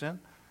confess your sin?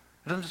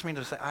 It doesn't just mean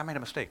to say, I made a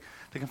mistake.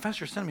 To confess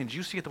your sin means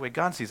you see it the way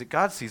God sees it.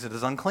 God sees it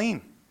as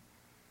unclean.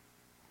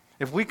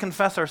 If we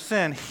confess our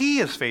sin, he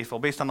is faithful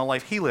based on the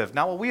life he lived.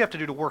 Not what we have to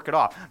do to work it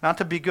off, not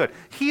to be good.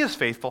 He is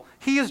faithful.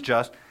 He is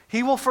just.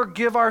 He will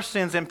forgive our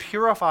sins and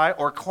purify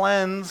or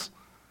cleanse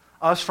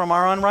us from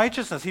our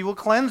unrighteousness. He will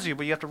cleanse you,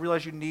 but you have to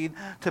realize you need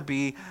to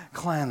be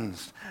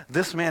cleansed.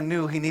 This man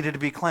knew he needed to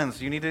be cleansed.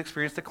 You need to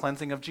experience the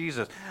cleansing of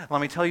Jesus. Let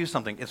me tell you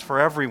something. It's for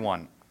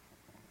everyone.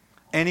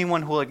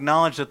 Anyone who will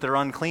acknowledge that they're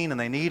unclean and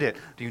they need it.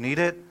 Do you need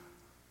it?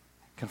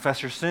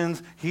 Confess your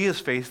sins. He is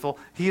faithful.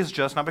 He is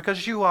just. Not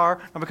because you are,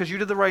 not because you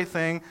did the right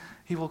thing.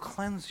 He will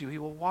cleanse you. He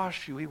will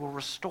wash you. He will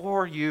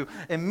restore you.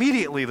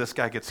 Immediately this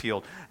guy gets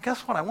healed.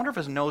 Guess what? I wonder if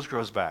his nose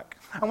grows back.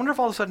 I wonder if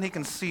all of a sudden he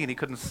can see and he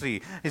couldn't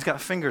see. He's got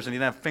fingers and he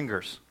didn't have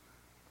fingers.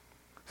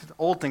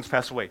 Old things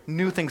pass away.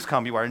 New things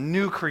come. You are a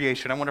new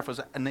creation. I wonder if it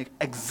was an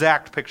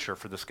exact picture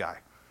for this guy.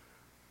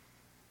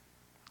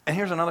 And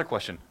here's another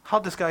question. How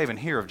did this guy even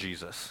hear of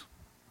Jesus?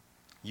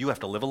 You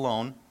have to live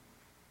alone,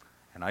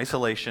 in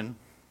isolation,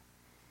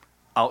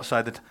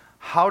 outside the...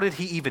 How did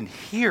he even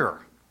hear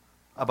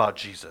about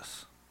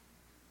Jesus?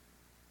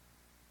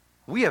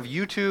 We have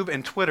YouTube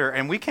and Twitter,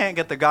 and we can't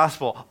get the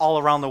gospel all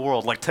around the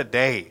world like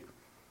today.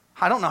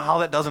 I don't know how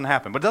that doesn't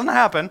happen, but it doesn't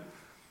happen.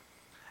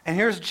 And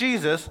here's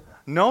Jesus,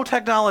 no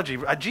technology.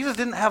 Jesus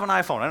didn't have an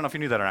iPhone. I don't know if you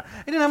knew that or not.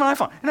 He didn't have an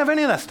iPhone. He didn't have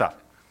any of that stuff.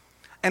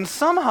 And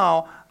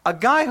somehow, a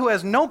guy who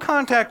has no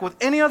contact with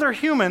any other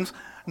humans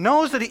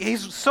knows that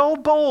he's so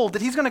bold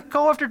that he's going to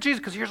go after Jesus,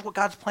 because here's what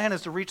God's plan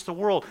is: to reach the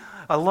world,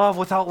 a love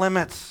without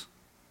limits.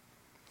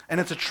 And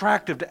it's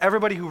attractive to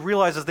everybody who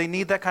realizes they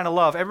need that kind of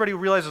love, everybody who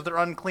realizes they're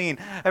unclean,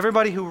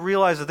 everybody who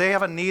realizes they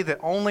have a need that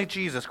only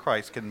Jesus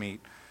Christ can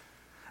meet.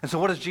 And so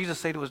what does Jesus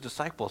say to his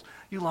disciples?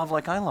 You love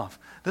like I love.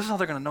 This is how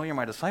they're going to know you're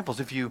my disciples.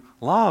 If you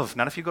love,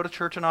 not if you go to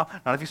church enough,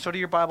 not if you study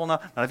your Bible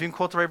enough, not if you can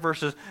quote the right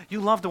verses.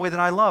 You love the way that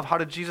I love. How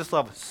did Jesus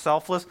love?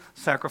 Selfless,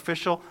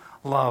 sacrificial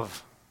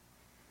love.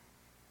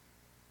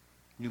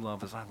 You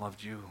love as I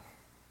loved you.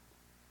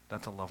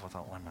 That's a love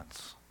without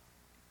limits.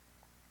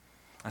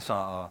 I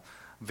saw a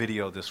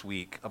video this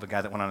week of a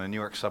guy that went on a New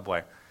York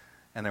subway,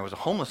 and there was a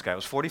homeless guy. It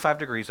was 45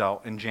 degrees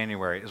out in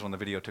January is when the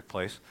video took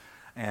place.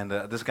 And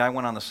this guy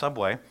went on the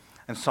subway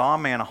and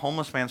saw a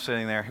homeless man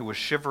sitting there who was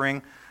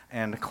shivering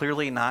and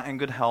clearly not in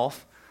good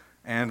health.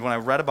 And when I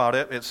read about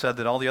it, it said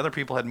that all the other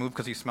people had moved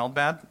because he smelled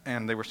bad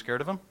and they were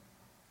scared of him.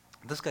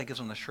 This guy gives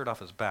him the shirt off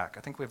his back.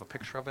 I think we have a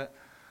picture of it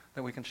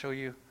that we can show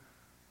you.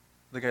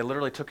 The guy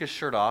literally took his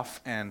shirt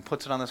off and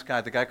puts it on this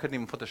guy. The guy couldn't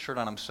even put the shirt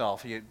on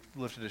himself. He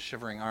lifted his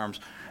shivering arms,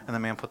 and the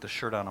man put the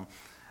shirt on him.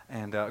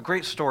 And a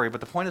great story,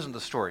 but the point isn't the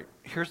story.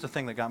 Here's the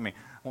thing that got me.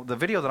 Well, the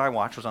video that I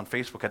watched was on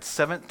Facebook, had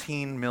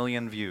 17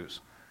 million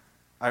views.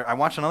 I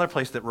watched another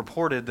place that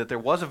reported that there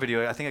was a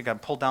video, I think it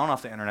got pulled down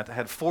off the internet, that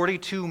had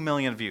 42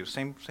 million views.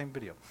 Same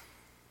video.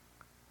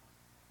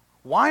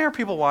 Why are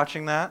people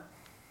watching that?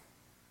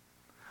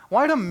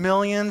 Why do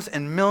millions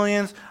and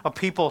millions of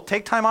people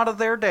take time out of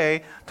their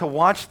day to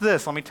watch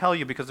this? Let me tell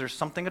you, because there's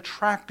something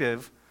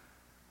attractive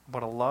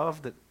about a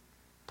love that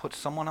puts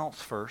someone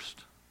else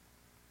first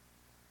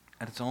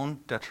at its own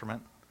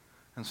detriment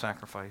and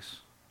sacrifice.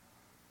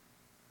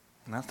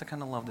 And that's the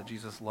kind of love that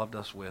Jesus loved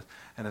us with.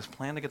 And his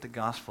plan to get the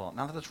gospel out,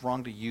 not that it's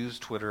wrong to use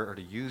Twitter or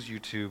to use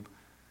YouTube,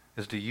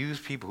 is to use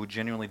people who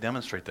genuinely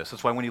demonstrate this.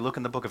 That's why when you look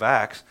in the book of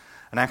Acts,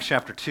 in Acts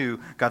chapter 2,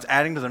 God's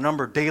adding to the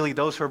number daily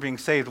those who are being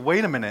saved.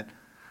 Wait a minute.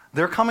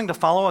 They're coming to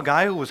follow a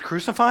guy who was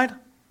crucified?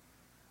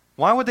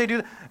 Why would they do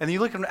that? And you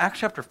look at Acts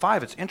chapter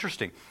 5, it's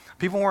interesting.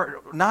 People were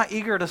not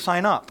eager to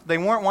sign up. They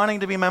weren't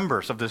wanting to be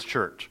members of this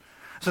church.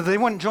 So they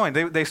wouldn't join.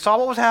 They saw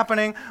what was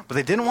happening, but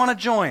they didn't want to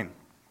join.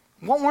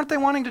 What weren't they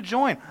wanting to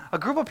join? A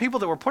group of people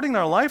that were putting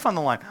their life on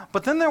the line.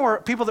 But then there were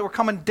people that were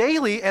coming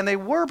daily, and they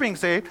were being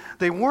saved.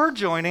 They were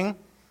joining.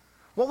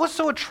 What was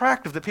so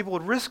attractive that people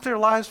would risk their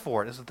lives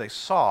for it is that they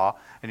saw,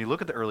 and you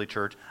look at the early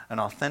church, an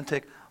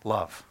authentic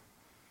love.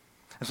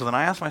 And so then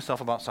I asked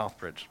myself about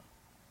Southbridge.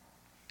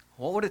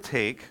 What would it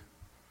take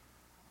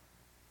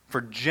for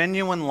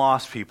genuine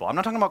lost people? I'm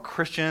not talking about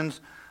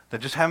Christians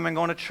that just haven't been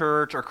going to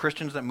church, or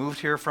Christians that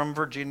moved here from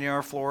Virginia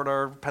or Florida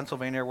or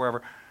Pennsylvania or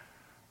wherever.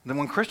 Then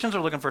when Christians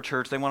are looking for a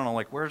church, they want to know,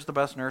 like, where's the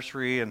best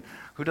nursery, and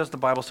who does the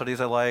Bible studies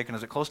I like, and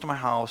is it close to my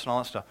house, and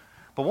all that stuff.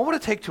 But what would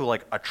it take to,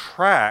 like,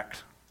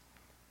 attract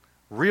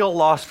real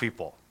lost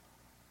people?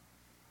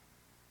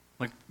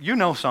 Like, you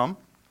know some.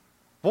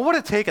 What would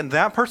it take in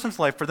that person's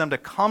life for them to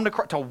come to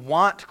Christ, to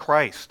want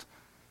Christ,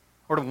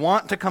 or to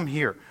want to come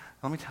here?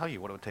 Let me tell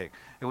you what it would take.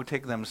 It would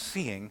take them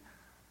seeing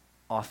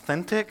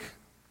authentic,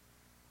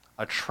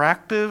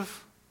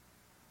 attractive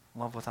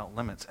love without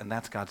limits, and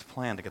that's God's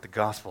plan to get the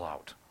gospel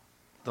out.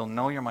 They'll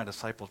know you're my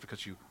disciples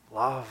because you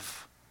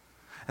love.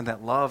 And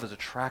that love is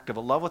attractive.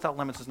 A love without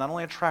limits is not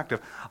only attractive,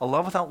 a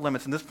love without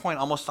limits, and this point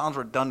almost sounds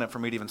redundant for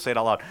me to even say it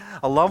out loud.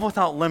 A love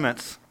without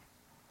limits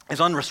is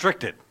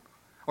unrestricted,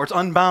 or it's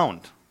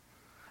unbound.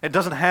 It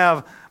doesn't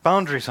have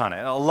boundaries on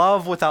it. A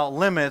love without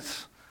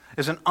limits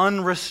is an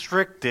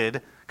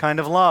unrestricted kind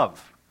of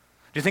love.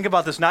 Do you think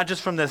about this not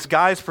just from this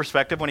guy's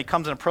perspective when he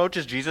comes and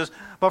approaches Jesus,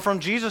 but from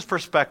Jesus'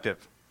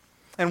 perspective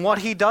and what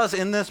he does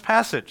in this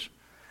passage?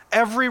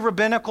 Every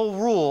rabbinical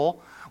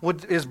rule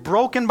is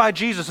broken by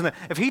Jesus. And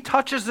if he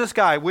touches this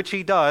guy, which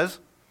he does,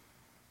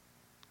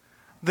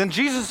 then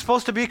Jesus is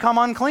supposed to become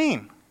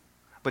unclean.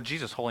 But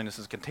Jesus' holiness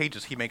is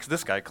contagious. He makes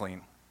this guy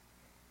clean.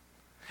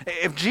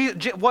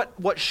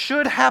 What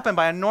should happen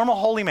by a normal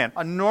holy man,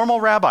 a normal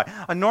rabbi,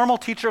 a normal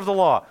teacher of the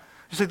law,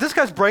 you say, this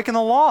guy's breaking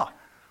the law.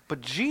 But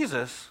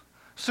Jesus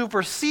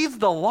supersedes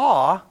the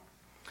law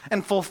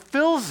and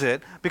fulfills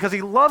it because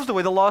he loves the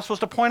way the law is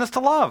supposed to point us to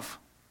love.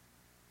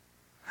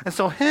 And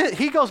so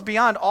he goes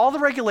beyond all the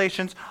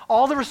regulations,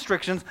 all the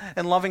restrictions,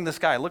 and loving this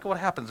guy. Look at what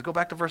happens. Go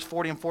back to verse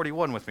 40 and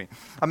 41 with me.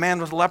 A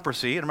man with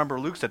leprosy, and remember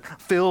Luke said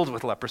filled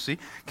with leprosy,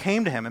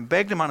 came to him and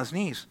begged him on his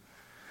knees.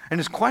 And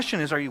his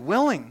question is, are you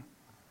willing?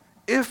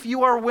 If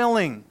you are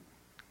willing,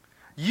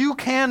 you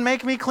can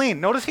make me clean.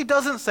 Notice he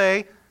doesn't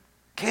say,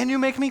 can you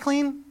make me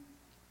clean?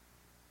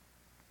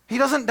 He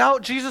doesn't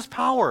doubt Jesus'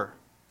 power.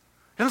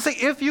 He doesn't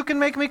say, if you can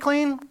make me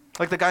clean,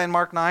 like the guy in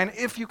Mark 9,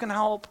 if you can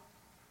help.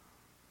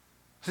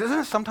 So isn't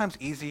it sometimes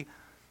easy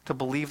to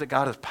believe that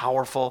God is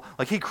powerful?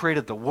 Like he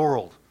created the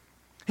world.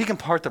 He can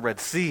part the Red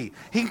Sea.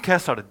 He can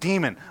cast out a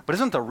demon. But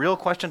isn't the real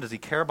question, does he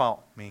care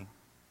about me?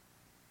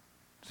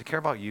 Does he care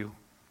about you?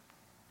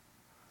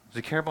 Does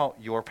he care about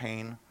your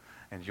pain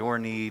and your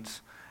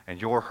needs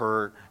and your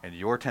hurt and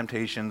your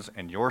temptations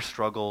and your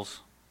struggles?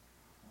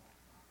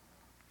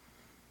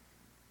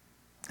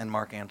 And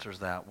Mark answers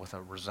that with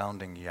a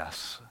resounding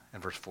yes in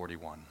verse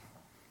 41.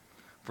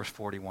 Verse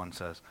 41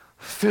 says,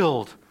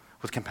 filled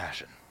with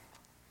compassion.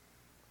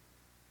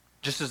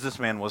 Just as this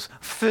man was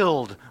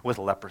filled with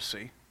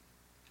leprosy,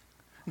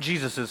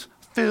 Jesus is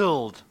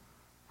filled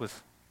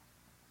with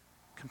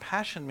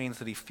compassion. Means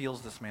that he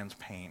feels this man's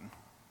pain.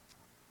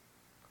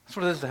 That's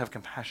what it is to have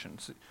compassion.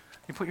 So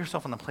you put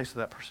yourself in the place of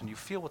that person, you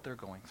feel what they're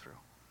going through.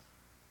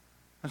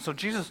 And so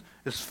Jesus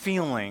is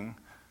feeling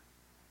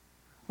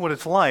what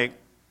it's like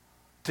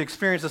to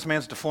experience this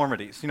man's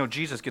deformities. You know,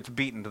 Jesus gets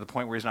beaten to the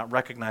point where he's not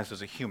recognized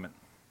as a human.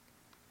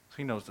 So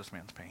he knows this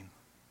man's pain.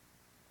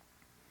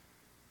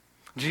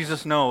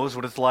 Jesus knows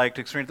what it's like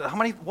to experience.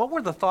 What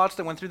were the thoughts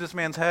that went through this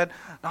man's head?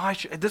 No,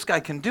 this guy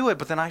can do it,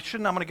 but then I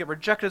shouldn't. I'm going to get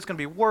rejected. It's going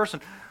to be worse.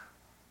 And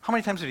how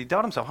many times did he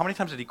doubt himself? How many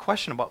times did he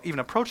question about even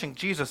approaching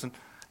Jesus? And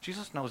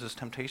Jesus knows his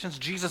temptations.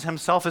 Jesus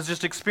himself has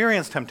just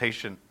experienced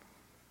temptation.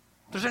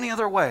 If there's any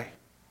other way,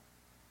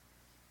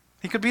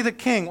 he could be the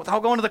king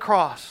without going to the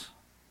cross.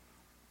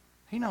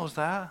 He knows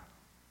that.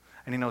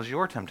 And he knows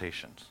your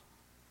temptations.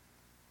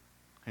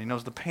 And he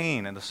knows the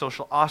pain and the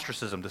social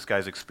ostracism this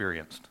guy's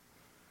experienced.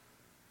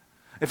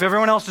 If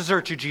everyone else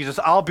deserts you, Jesus,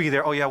 I'll be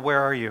there. Oh yeah,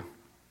 where are you?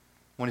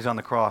 When he's on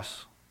the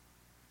cross.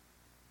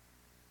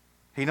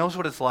 He knows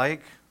what it's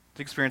like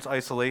to experience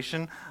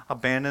isolation,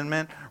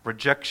 abandonment,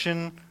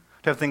 rejection,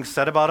 to have things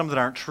said about him that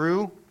aren't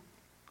true,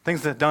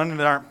 things that done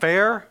that aren't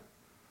fair,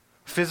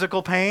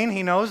 physical pain.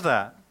 He knows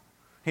that.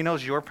 He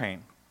knows your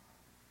pain.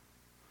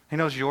 He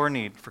knows your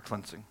need for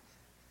cleansing.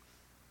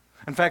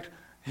 In fact,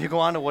 you go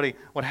on to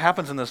what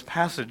happens in this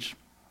passage.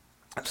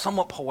 It's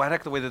somewhat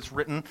poetic the way that it's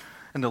written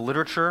in the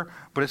literature,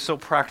 but it's so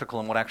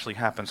practical in what actually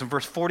happens. In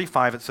verse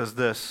 45, it says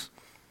this.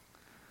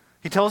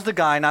 He tells the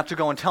guy not to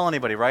go and tell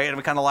anybody, right? And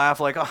we kind of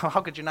laugh like, oh,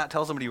 how could you not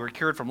tell somebody you were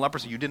cured from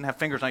leprosy? You didn't have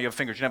fingers, now you have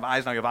fingers. You didn't have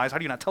eyes, now you have eyes. How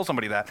do you not tell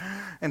somebody that?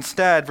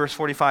 Instead, verse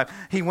 45,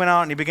 he went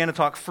out and he began to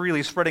talk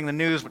freely, spreading the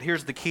news. But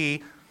here's the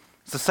key.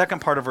 It's the second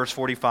part of verse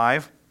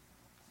 45.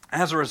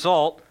 As a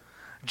result,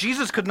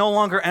 Jesus could no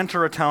longer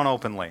enter a town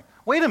openly.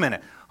 Wait a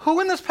minute. Who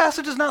in this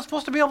passage is not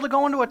supposed to be able to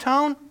go into a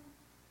town?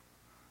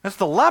 It's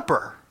the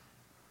leper.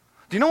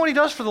 Do you know what he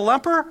does for the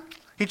leper?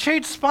 He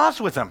changed spots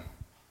with him.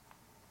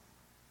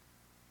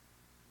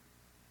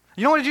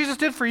 You know what Jesus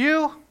did for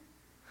you?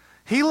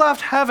 He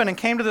left heaven and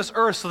came to this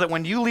earth so that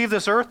when you leave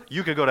this earth,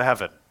 you could go to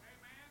heaven.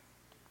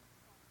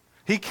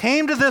 He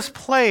came to this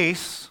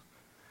place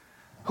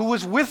who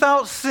was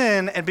without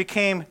sin and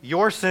became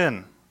your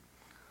sin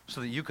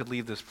so that you could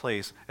leave this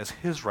place as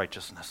his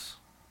righteousness.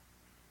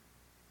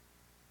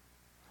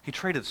 He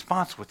traded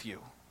spots with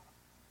you.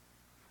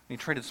 He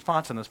traded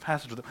spots in this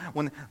passage with him.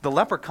 When the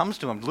leper comes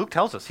to him, Luke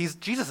tells us,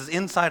 Jesus is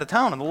inside a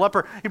town, and the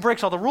leper, he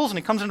breaks all the rules, and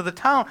he comes into the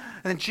town,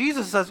 and then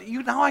Jesus says,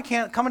 now I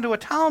can't come into a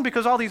town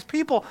because all these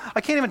people,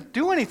 I can't even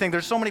do anything.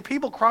 There's so many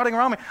people crowding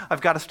around me.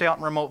 I've got to stay out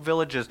in remote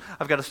villages.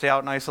 I've got to stay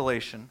out in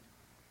isolation.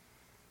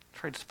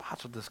 Trade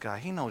spots with this guy.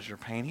 He knows your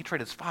pain. He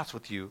traded spots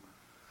with you.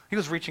 He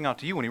was reaching out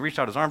to you when he reached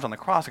out his arms on the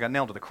cross and got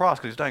nailed to the cross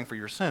because he's dying for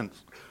your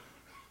sins.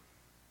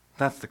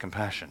 That's the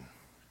compassion.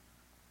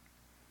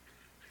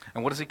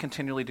 And what does he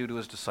continually do to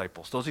his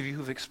disciples? Those of you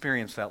who've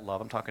experienced that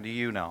love, I'm talking to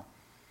you now.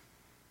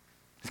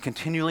 He's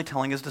continually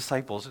telling his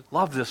disciples,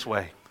 love this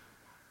way.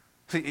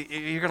 See,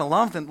 you're going to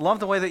love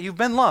the way that you've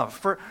been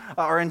loved.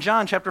 Or in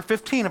John chapter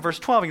 15 and verse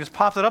 12, he just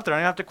pops it up there. I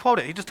don't have to quote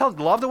it. He just tells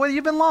them, love the way that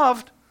you've been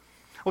loved.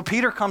 Well,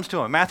 Peter comes to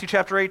him, Matthew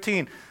chapter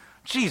 18.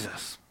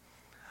 Jesus,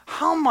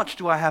 how much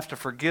do I have to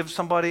forgive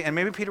somebody? And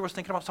maybe Peter was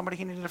thinking about somebody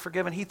he needed to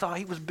forgive, and he thought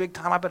he was big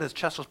time. I bet his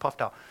chest was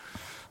puffed out.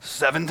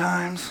 7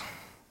 times?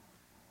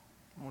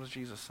 What does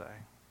Jesus say?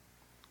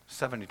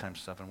 70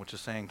 times 7, which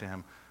is saying to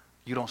him,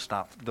 you don't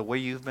stop. The way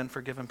you've been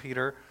forgiven,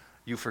 Peter,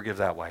 you forgive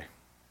that way.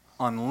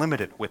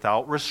 Unlimited,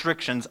 without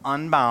restrictions,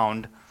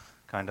 unbound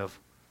kind of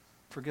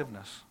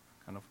forgiveness,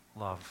 kind of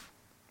love.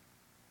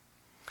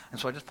 And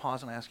so I just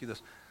pause and ask you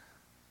this.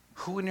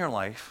 Who in your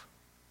life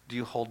do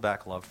you hold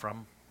back love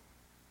from?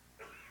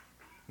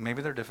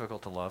 Maybe they're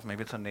difficult to love.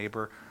 Maybe it's a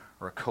neighbor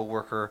or a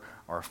coworker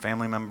or a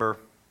family member.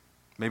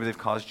 Maybe they've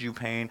caused you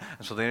pain,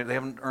 and so they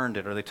haven't earned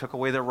it, or they took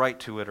away their right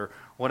to it, or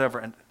whatever.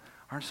 And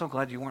aren't you so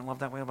glad you weren't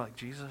loved that way like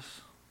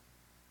Jesus?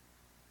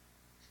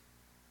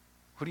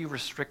 Who do you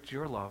restrict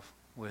your love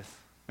with?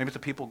 Maybe it's a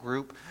people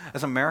group.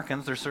 As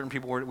Americans, there's certain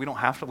people where we don't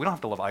have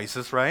to love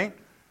ISIS, right?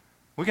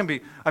 We can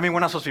be, we're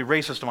not supposed to be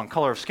racist to them on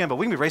color of skin, but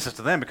we can be racist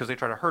to them because they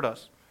try to hurt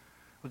us.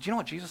 Well, do you know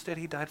what Jesus did?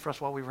 He died for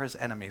us while we were his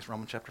enemies,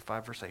 Romans chapter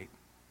 5, verse 8.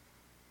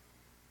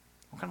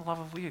 What kind of love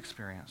have we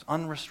experienced?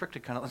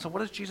 Unrestricted kind of love. So what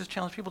does Jesus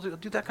challenge people to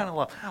do? That kind of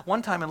love.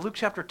 One time in Luke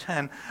chapter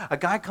 10, a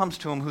guy comes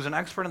to him who's an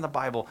expert in the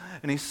Bible,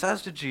 and he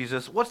says to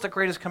Jesus, what's the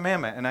greatest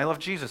commandment? And I love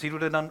Jesus. He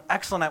would have done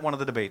excellent at one of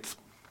the debates.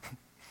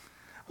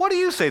 What do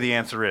you say the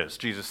answer is?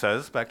 Jesus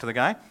says back to the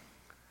guy.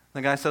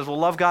 The guy says, well,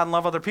 love God and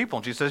love other people.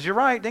 And Jesus says, you're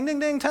right. Ding, ding,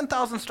 ding.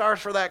 10,000 stars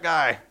for that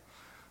guy.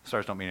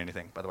 Stars don't mean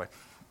anything, by the way.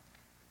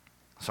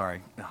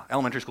 Sorry.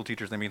 Elementary school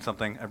teachers, they mean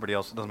something. Everybody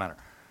else, it doesn't matter.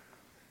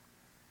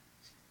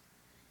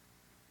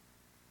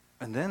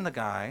 And then the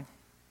guy,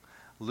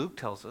 Luke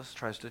tells us,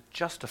 tries to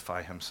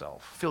justify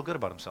himself, feel good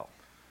about himself,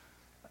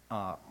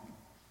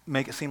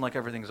 make it seem like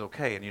everything's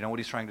okay. And you know what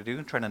he's trying to do?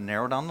 He's trying to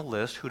narrow down the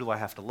list. Who do I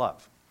have to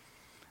love?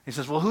 He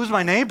says, well, who's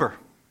my neighbor?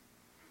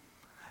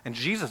 And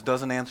Jesus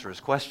doesn't answer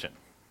his question,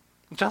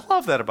 which I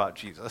love that about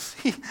Jesus.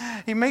 He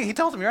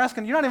tells him, you're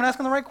not even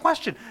asking the right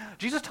question.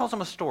 Jesus tells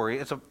him a story.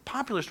 It's a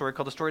popular story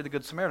called the story of the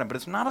Good Samaritan, but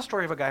it's not a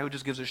story of a guy who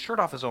just gives his shirt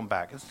off his own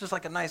back. It's just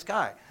like a nice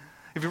guy.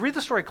 If you read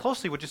the story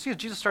closely, what you see is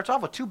Jesus starts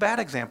off with two bad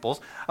examples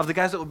of the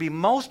guys that would be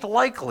most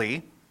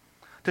likely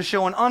to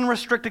show an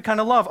unrestricted kind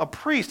of love. A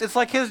priest, it's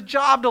like his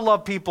job to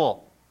love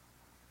people.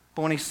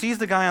 But when he sees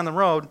the guy on the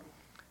road,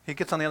 he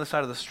gets on the other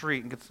side of the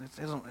street and it's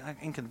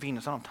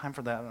inconvenience. I don't have time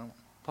for that.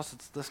 Plus,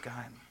 it's this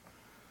guy.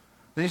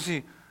 Then you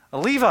see a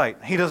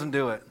Levite. He doesn't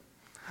do it.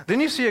 Then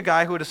you see a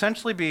guy who would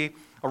essentially be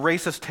a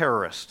racist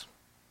terrorist.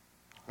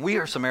 We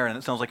are Samaritan.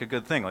 It sounds like a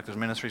good thing. Like there's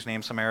ministries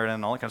named Samaritan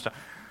and all that kind of stuff.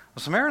 The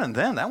Samaritan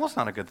then, that was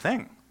not a good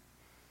thing.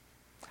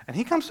 And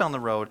he comes down the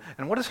road,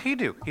 and what does he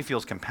do? He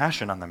feels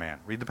compassion on the man.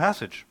 Read the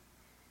passage.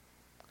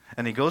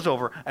 And he goes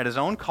over at his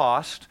own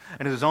cost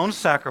and his own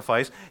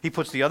sacrifice. He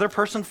puts the other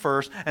person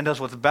first and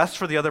does what's best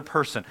for the other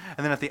person.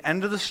 And then at the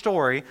end of the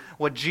story,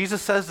 what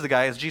Jesus says to the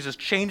guy is Jesus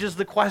changes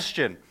the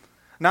question.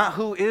 Not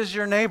who is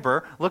your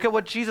neighbor. Look at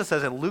what Jesus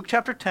says in Luke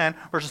chapter 10,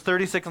 verses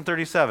 36 and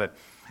 37.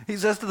 He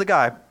says to the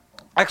guy,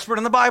 expert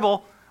in the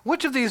Bible,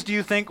 which of these do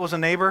you think was a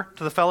neighbor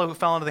to the fellow who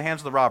fell into the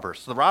hands of the robbers?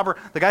 So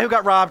the guy who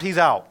got robbed, he's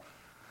out.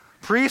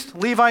 Priest,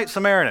 Levite,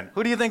 Samaritan.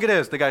 Who do you think it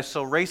is? The guy's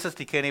so racist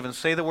he can't even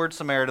say the word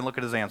Samaritan. Look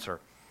at his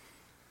answer.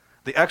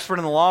 The expert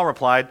in the law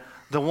replied,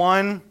 the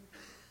one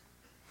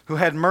who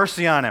had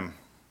mercy on him.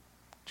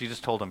 Jesus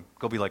told him,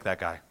 go be like that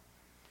guy.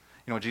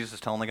 You know what Jesus is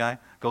telling the guy?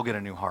 Go get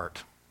a new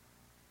heart.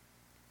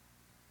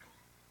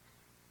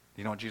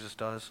 You know what Jesus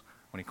does?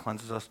 When he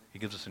cleanses us, he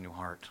gives us a new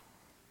heart.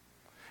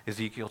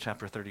 Ezekiel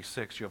chapter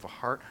 36, you have a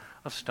heart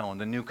of stone.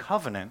 The new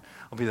covenant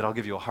will be that I'll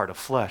give you a heart of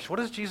flesh. What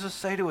does Jesus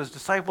say to his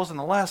disciples in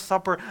the Last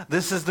Supper?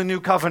 This is the new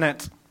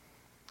covenant.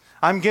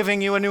 I'm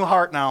giving you a new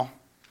heart now.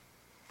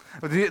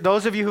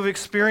 Those of you who've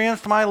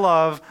experienced my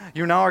love,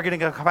 you now are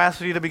getting a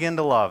capacity to begin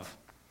to love.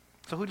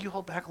 So who do you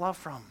hold back love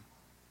from?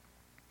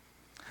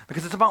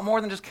 Because it's about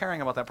more than just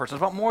caring about that person.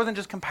 It's about more than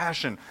just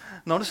compassion.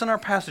 Notice in our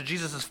passage,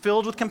 Jesus is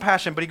filled with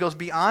compassion, but he goes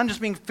beyond just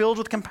being filled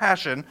with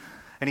compassion,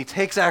 and he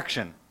takes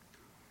action.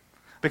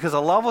 Because a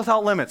love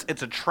without limits,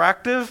 it's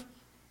attractive,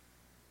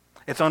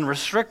 it's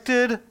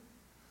unrestricted,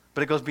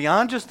 but it goes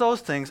beyond just those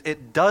things.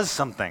 It does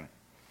something.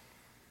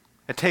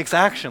 It takes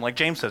action. Like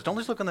James says, don't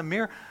just look in the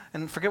mirror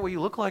and forget what you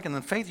look like. And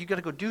then faith, you got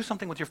to go do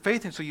something with your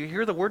faith. And so you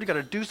hear the word, you got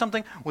to do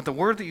something with the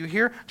word that you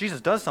hear.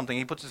 Jesus does something.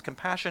 He puts his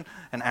compassion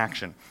in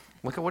action.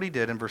 Look at what he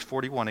did in verse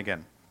 41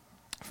 again.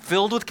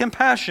 Filled with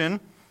compassion,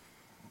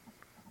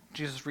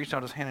 Jesus reached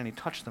out his hand and he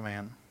touched the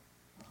man.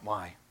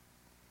 Why?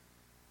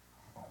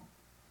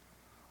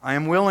 I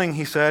am willing,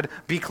 he said,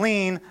 be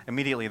clean.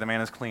 Immediately the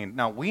man is clean.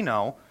 Now we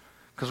know,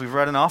 because we've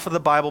read enough of the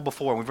Bible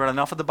before, we've read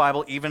enough of the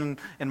Bible even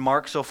in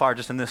Mark so far,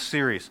 just in this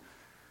series,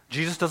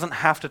 Jesus doesn't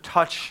have to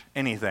touch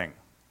anything.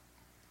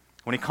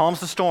 When he calms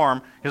the storm,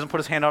 he doesn't put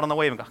his hand out on the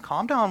wave and go,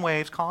 calm down,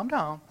 waves, calm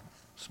down.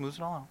 Smooths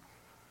it all out.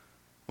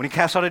 When he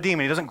casts out a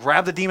demon, he doesn't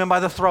grab the demon by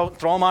the throat,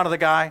 throw him out of the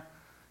guy.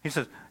 He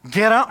says,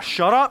 get out,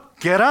 shut up,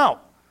 get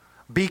out,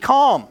 be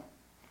calm.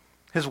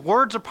 His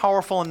words are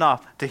powerful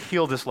enough to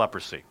heal this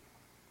leprosy.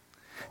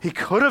 He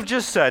could have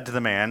just said to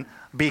the man,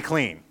 be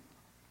clean.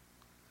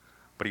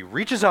 But he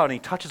reaches out and he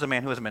touches a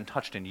man who hasn't been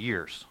touched in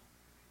years.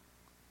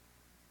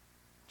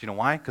 Do you know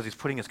why? Because he's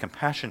putting his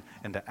compassion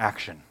into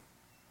action.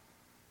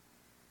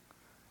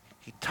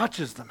 He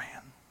touches the man.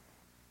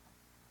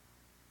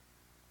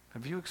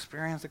 Have you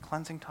experienced the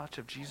cleansing touch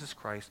of Jesus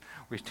Christ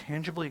where he's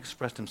tangibly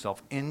expressed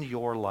himself in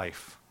your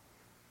life?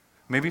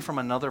 Maybe from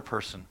another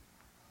person.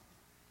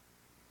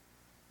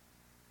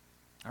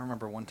 I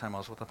remember one time I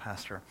was with a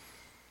pastor,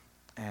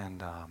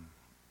 and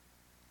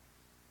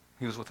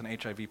he was with an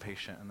HIV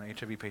patient, and the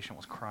HIV patient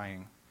was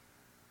crying.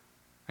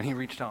 And he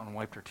reached out and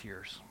wiped her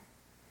tears.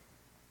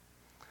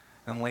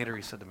 And later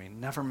he said to me,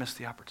 never miss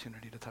the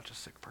opportunity to touch a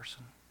sick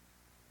person.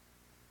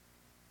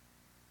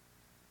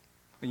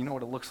 But you know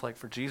what it looks like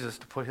for Jesus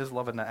to put his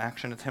love into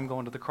action? It's him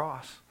going to the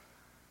cross.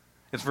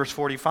 It's verse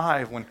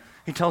 45 when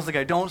he tells the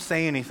guy, don't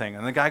say anything.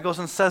 And the guy goes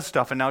and says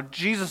stuff, and now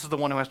Jesus is the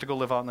one who has to go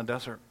live out in the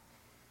desert.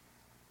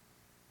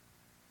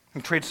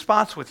 He trades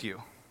spots with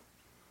you.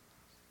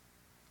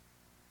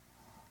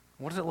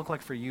 What does it look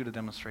like for you to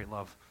demonstrate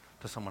love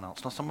to someone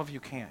else? Now, some of you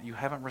can't. You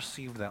haven't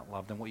received that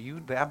love. Then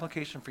the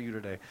application for you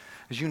today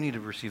is you need to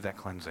receive that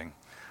cleansing.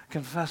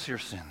 Confess your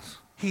sins.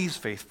 He's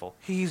faithful.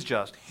 He's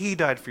just. He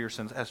died for your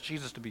sins. Ask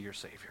Jesus to be your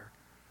Savior.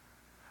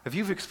 If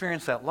you've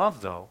experienced that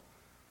love, though,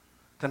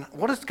 then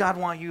what does God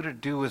want you to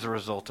do as a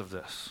result of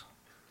this?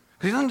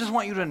 Because he doesn't just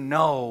want you to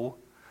know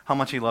how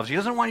much he loves you. He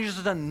doesn't want you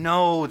just to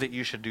know that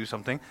you should do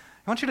something.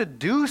 He wants you to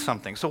do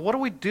something. So what do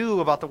we do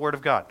about the Word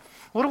of God?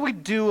 What do we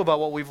do about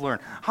what we've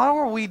learned? How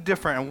are we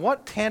different, and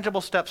what tangible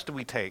steps do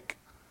we take?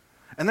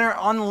 And there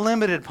are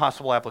unlimited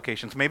possible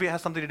applications. Maybe it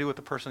has something to do with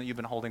the person that you've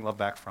been holding love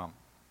back from.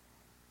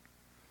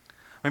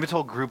 Maybe it's a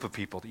whole group of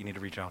people that you need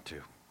to reach out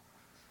to.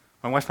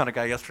 My wife found a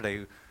guy yesterday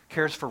who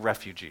cares for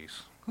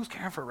refugees. Who's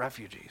caring for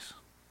refugees?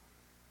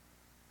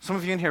 Some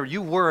of you in here,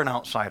 you were an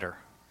outsider.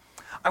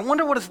 I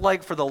wonder what it's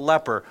like for the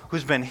leper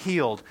who's been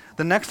healed.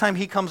 The next time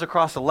he comes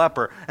across a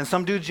leper and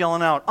some dude's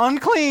yelling out,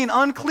 unclean,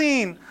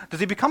 unclean, does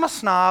he become a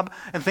snob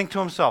and think to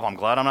himself, I'm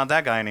glad I'm not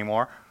that guy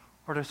anymore?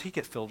 Or does he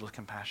get filled with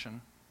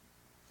compassion?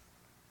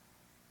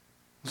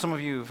 Some of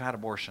you have had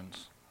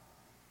abortions.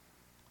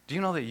 Do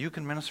you know that you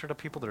can minister to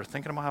people that are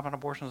thinking about having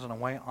abortions in a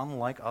way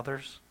unlike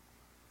others?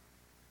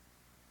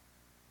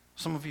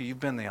 Some of you, you've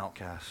been the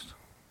outcast.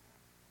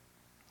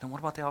 Then what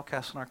about the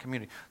outcasts in our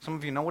community? Some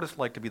of you know what it's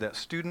like to be that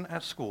student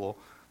at school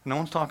that no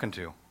one's talking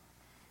to.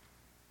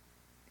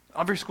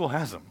 Every school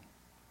has them.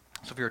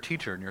 So if you're a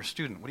teacher and you're a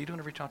student, what are you doing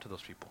to reach out to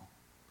those people?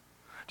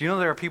 Do you know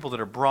there are people that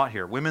are brought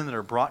here, women that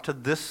are brought to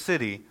this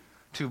city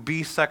to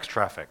be sex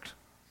trafficked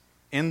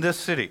in this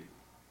city? Do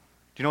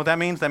you know what that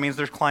means? That means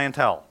there's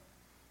clientele.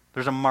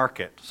 There's a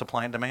market,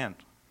 supply and demand.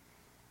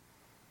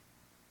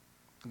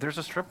 There's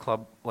a strip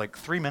club like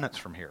 3 minutes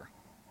from here.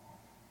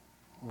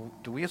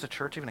 Do we as a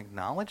church even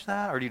acknowledge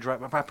that? Or do you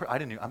drive?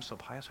 I'm so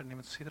pious I didn't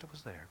even see that it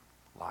was there.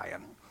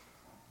 Lying.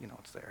 You know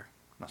it's there.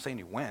 I'm not saying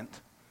you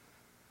went.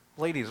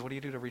 Ladies, what do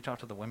you do to reach out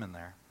to the women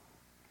there?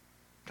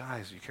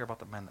 Guys, you care about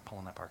the men that pull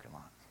in that parking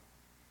lot.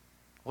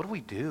 What do we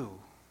do?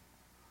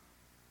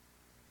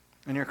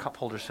 In your cup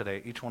holders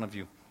today, each one of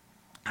you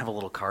have a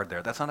little card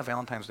there. That's not a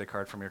Valentine's Day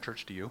card from your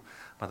church to you,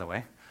 by the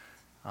way.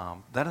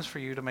 That is for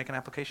you to make an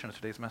application of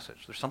today's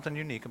message. There's something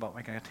unique about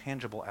making a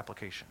tangible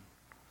application.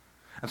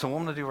 And so what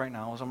I'm going to do right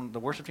now is the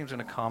worship team's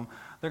going to come.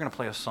 They're going to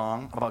play a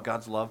song about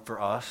God's love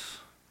for us.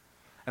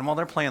 And while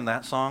they're playing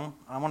that song,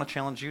 I want to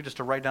challenge you just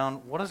to write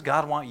down, what does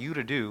God want you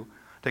to do?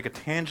 Take a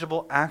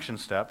tangible action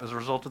step as a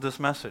result of this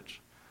message.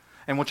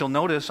 And what you'll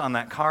notice on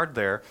that card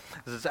there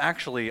is it's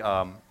actually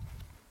a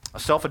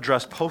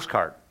self-addressed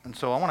postcard. And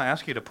so I want to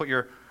ask you to put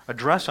your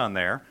address on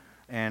there.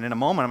 And in a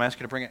moment, I'm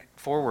asking you to bring it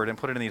forward and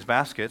put it in these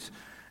baskets.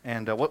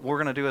 And what we're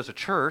going to do as a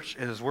church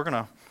is we're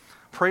going to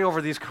pray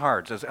over these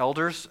cards. As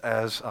elders,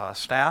 as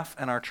staff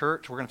in our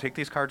church, we're going to take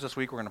these cards this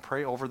week. We're going to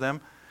pray over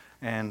them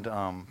and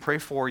pray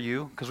for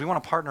you because we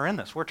want to partner in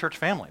this. We're a church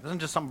family. It isn't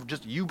just something,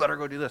 just you better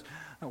go do this.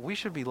 No, we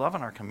should be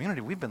loving our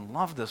community. We've been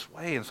loved this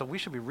way, and so we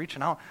should be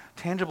reaching out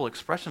tangible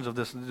expressions of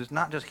this. It's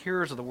not just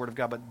hearers of the Word of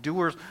God, but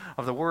doers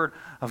of the Word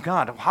of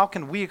God. How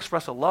can we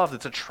express a love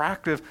that's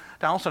attractive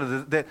to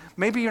outsiders? That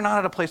maybe you're not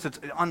at a place that's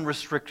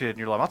unrestricted in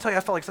your love. I'll tell you,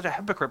 I felt like such a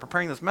hypocrite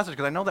preparing this message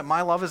because I know that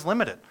my love is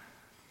limited.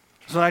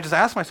 So then I just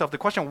asked myself the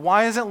question,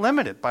 why is it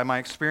limited? By my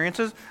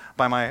experiences?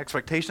 By my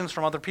expectations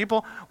from other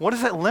people? What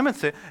is it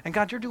limits it? And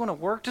God, you're doing a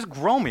work. Just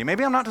grow me.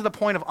 Maybe I'm not to the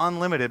point of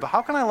unlimited, but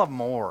how can I love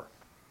more?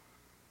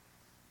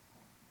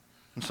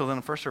 And so then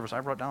in first service, I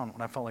wrote down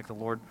when I felt like the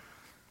Lord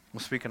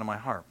was speaking to my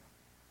heart.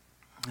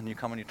 And you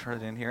come and you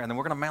turn it in here, and then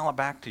we're going to mail it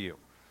back to you.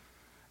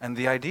 And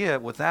the idea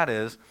with that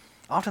is,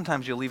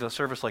 oftentimes you'll leave a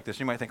service like this,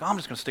 you might think, oh, I'm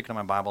just going to stick it in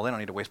my Bible. They don't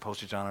need to waste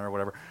postage on it or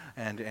whatever.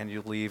 And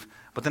you leave.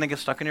 But then it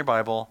gets stuck in your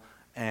Bible,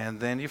 and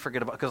then you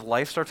forget about it because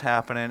life starts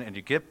happening and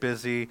you get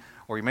busy,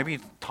 or you maybe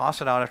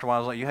toss it out after a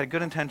while. Like you had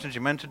good intentions,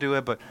 you meant to do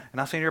it, but you're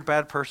not saying you're a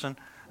bad person.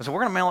 And so we're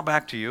going to mail it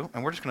back to you,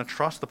 and we're just going to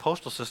trust the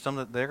postal system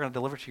that they're going to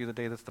deliver to you the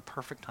day that's the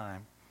perfect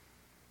time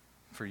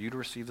for you to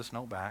receive this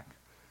note back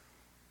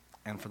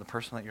and for the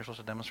person that you're supposed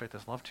to demonstrate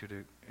this love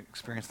to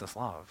experience this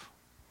love.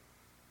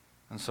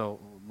 And so,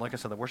 like I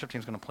said, the worship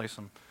team's going to play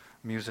some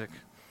music,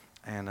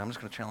 and I'm just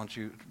going to challenge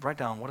you, write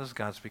down what is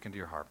God speaking to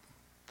your heart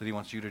that he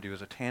wants you to do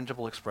as a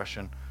tangible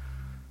expression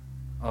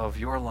of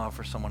your love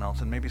for someone else.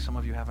 And maybe some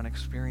of you haven't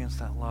experienced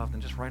that love, then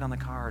just write on the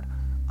card,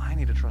 I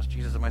need to trust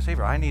Jesus as my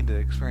Savior. I need to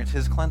experience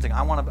his cleansing.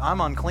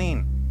 I'm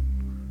unclean.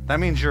 That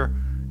means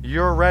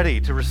you're ready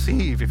to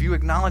receive. If you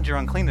acknowledge your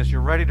uncleanness,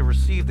 you're ready to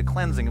receive the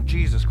cleansing of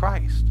Jesus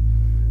Christ.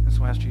 And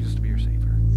so ask Jesus to be your Savior.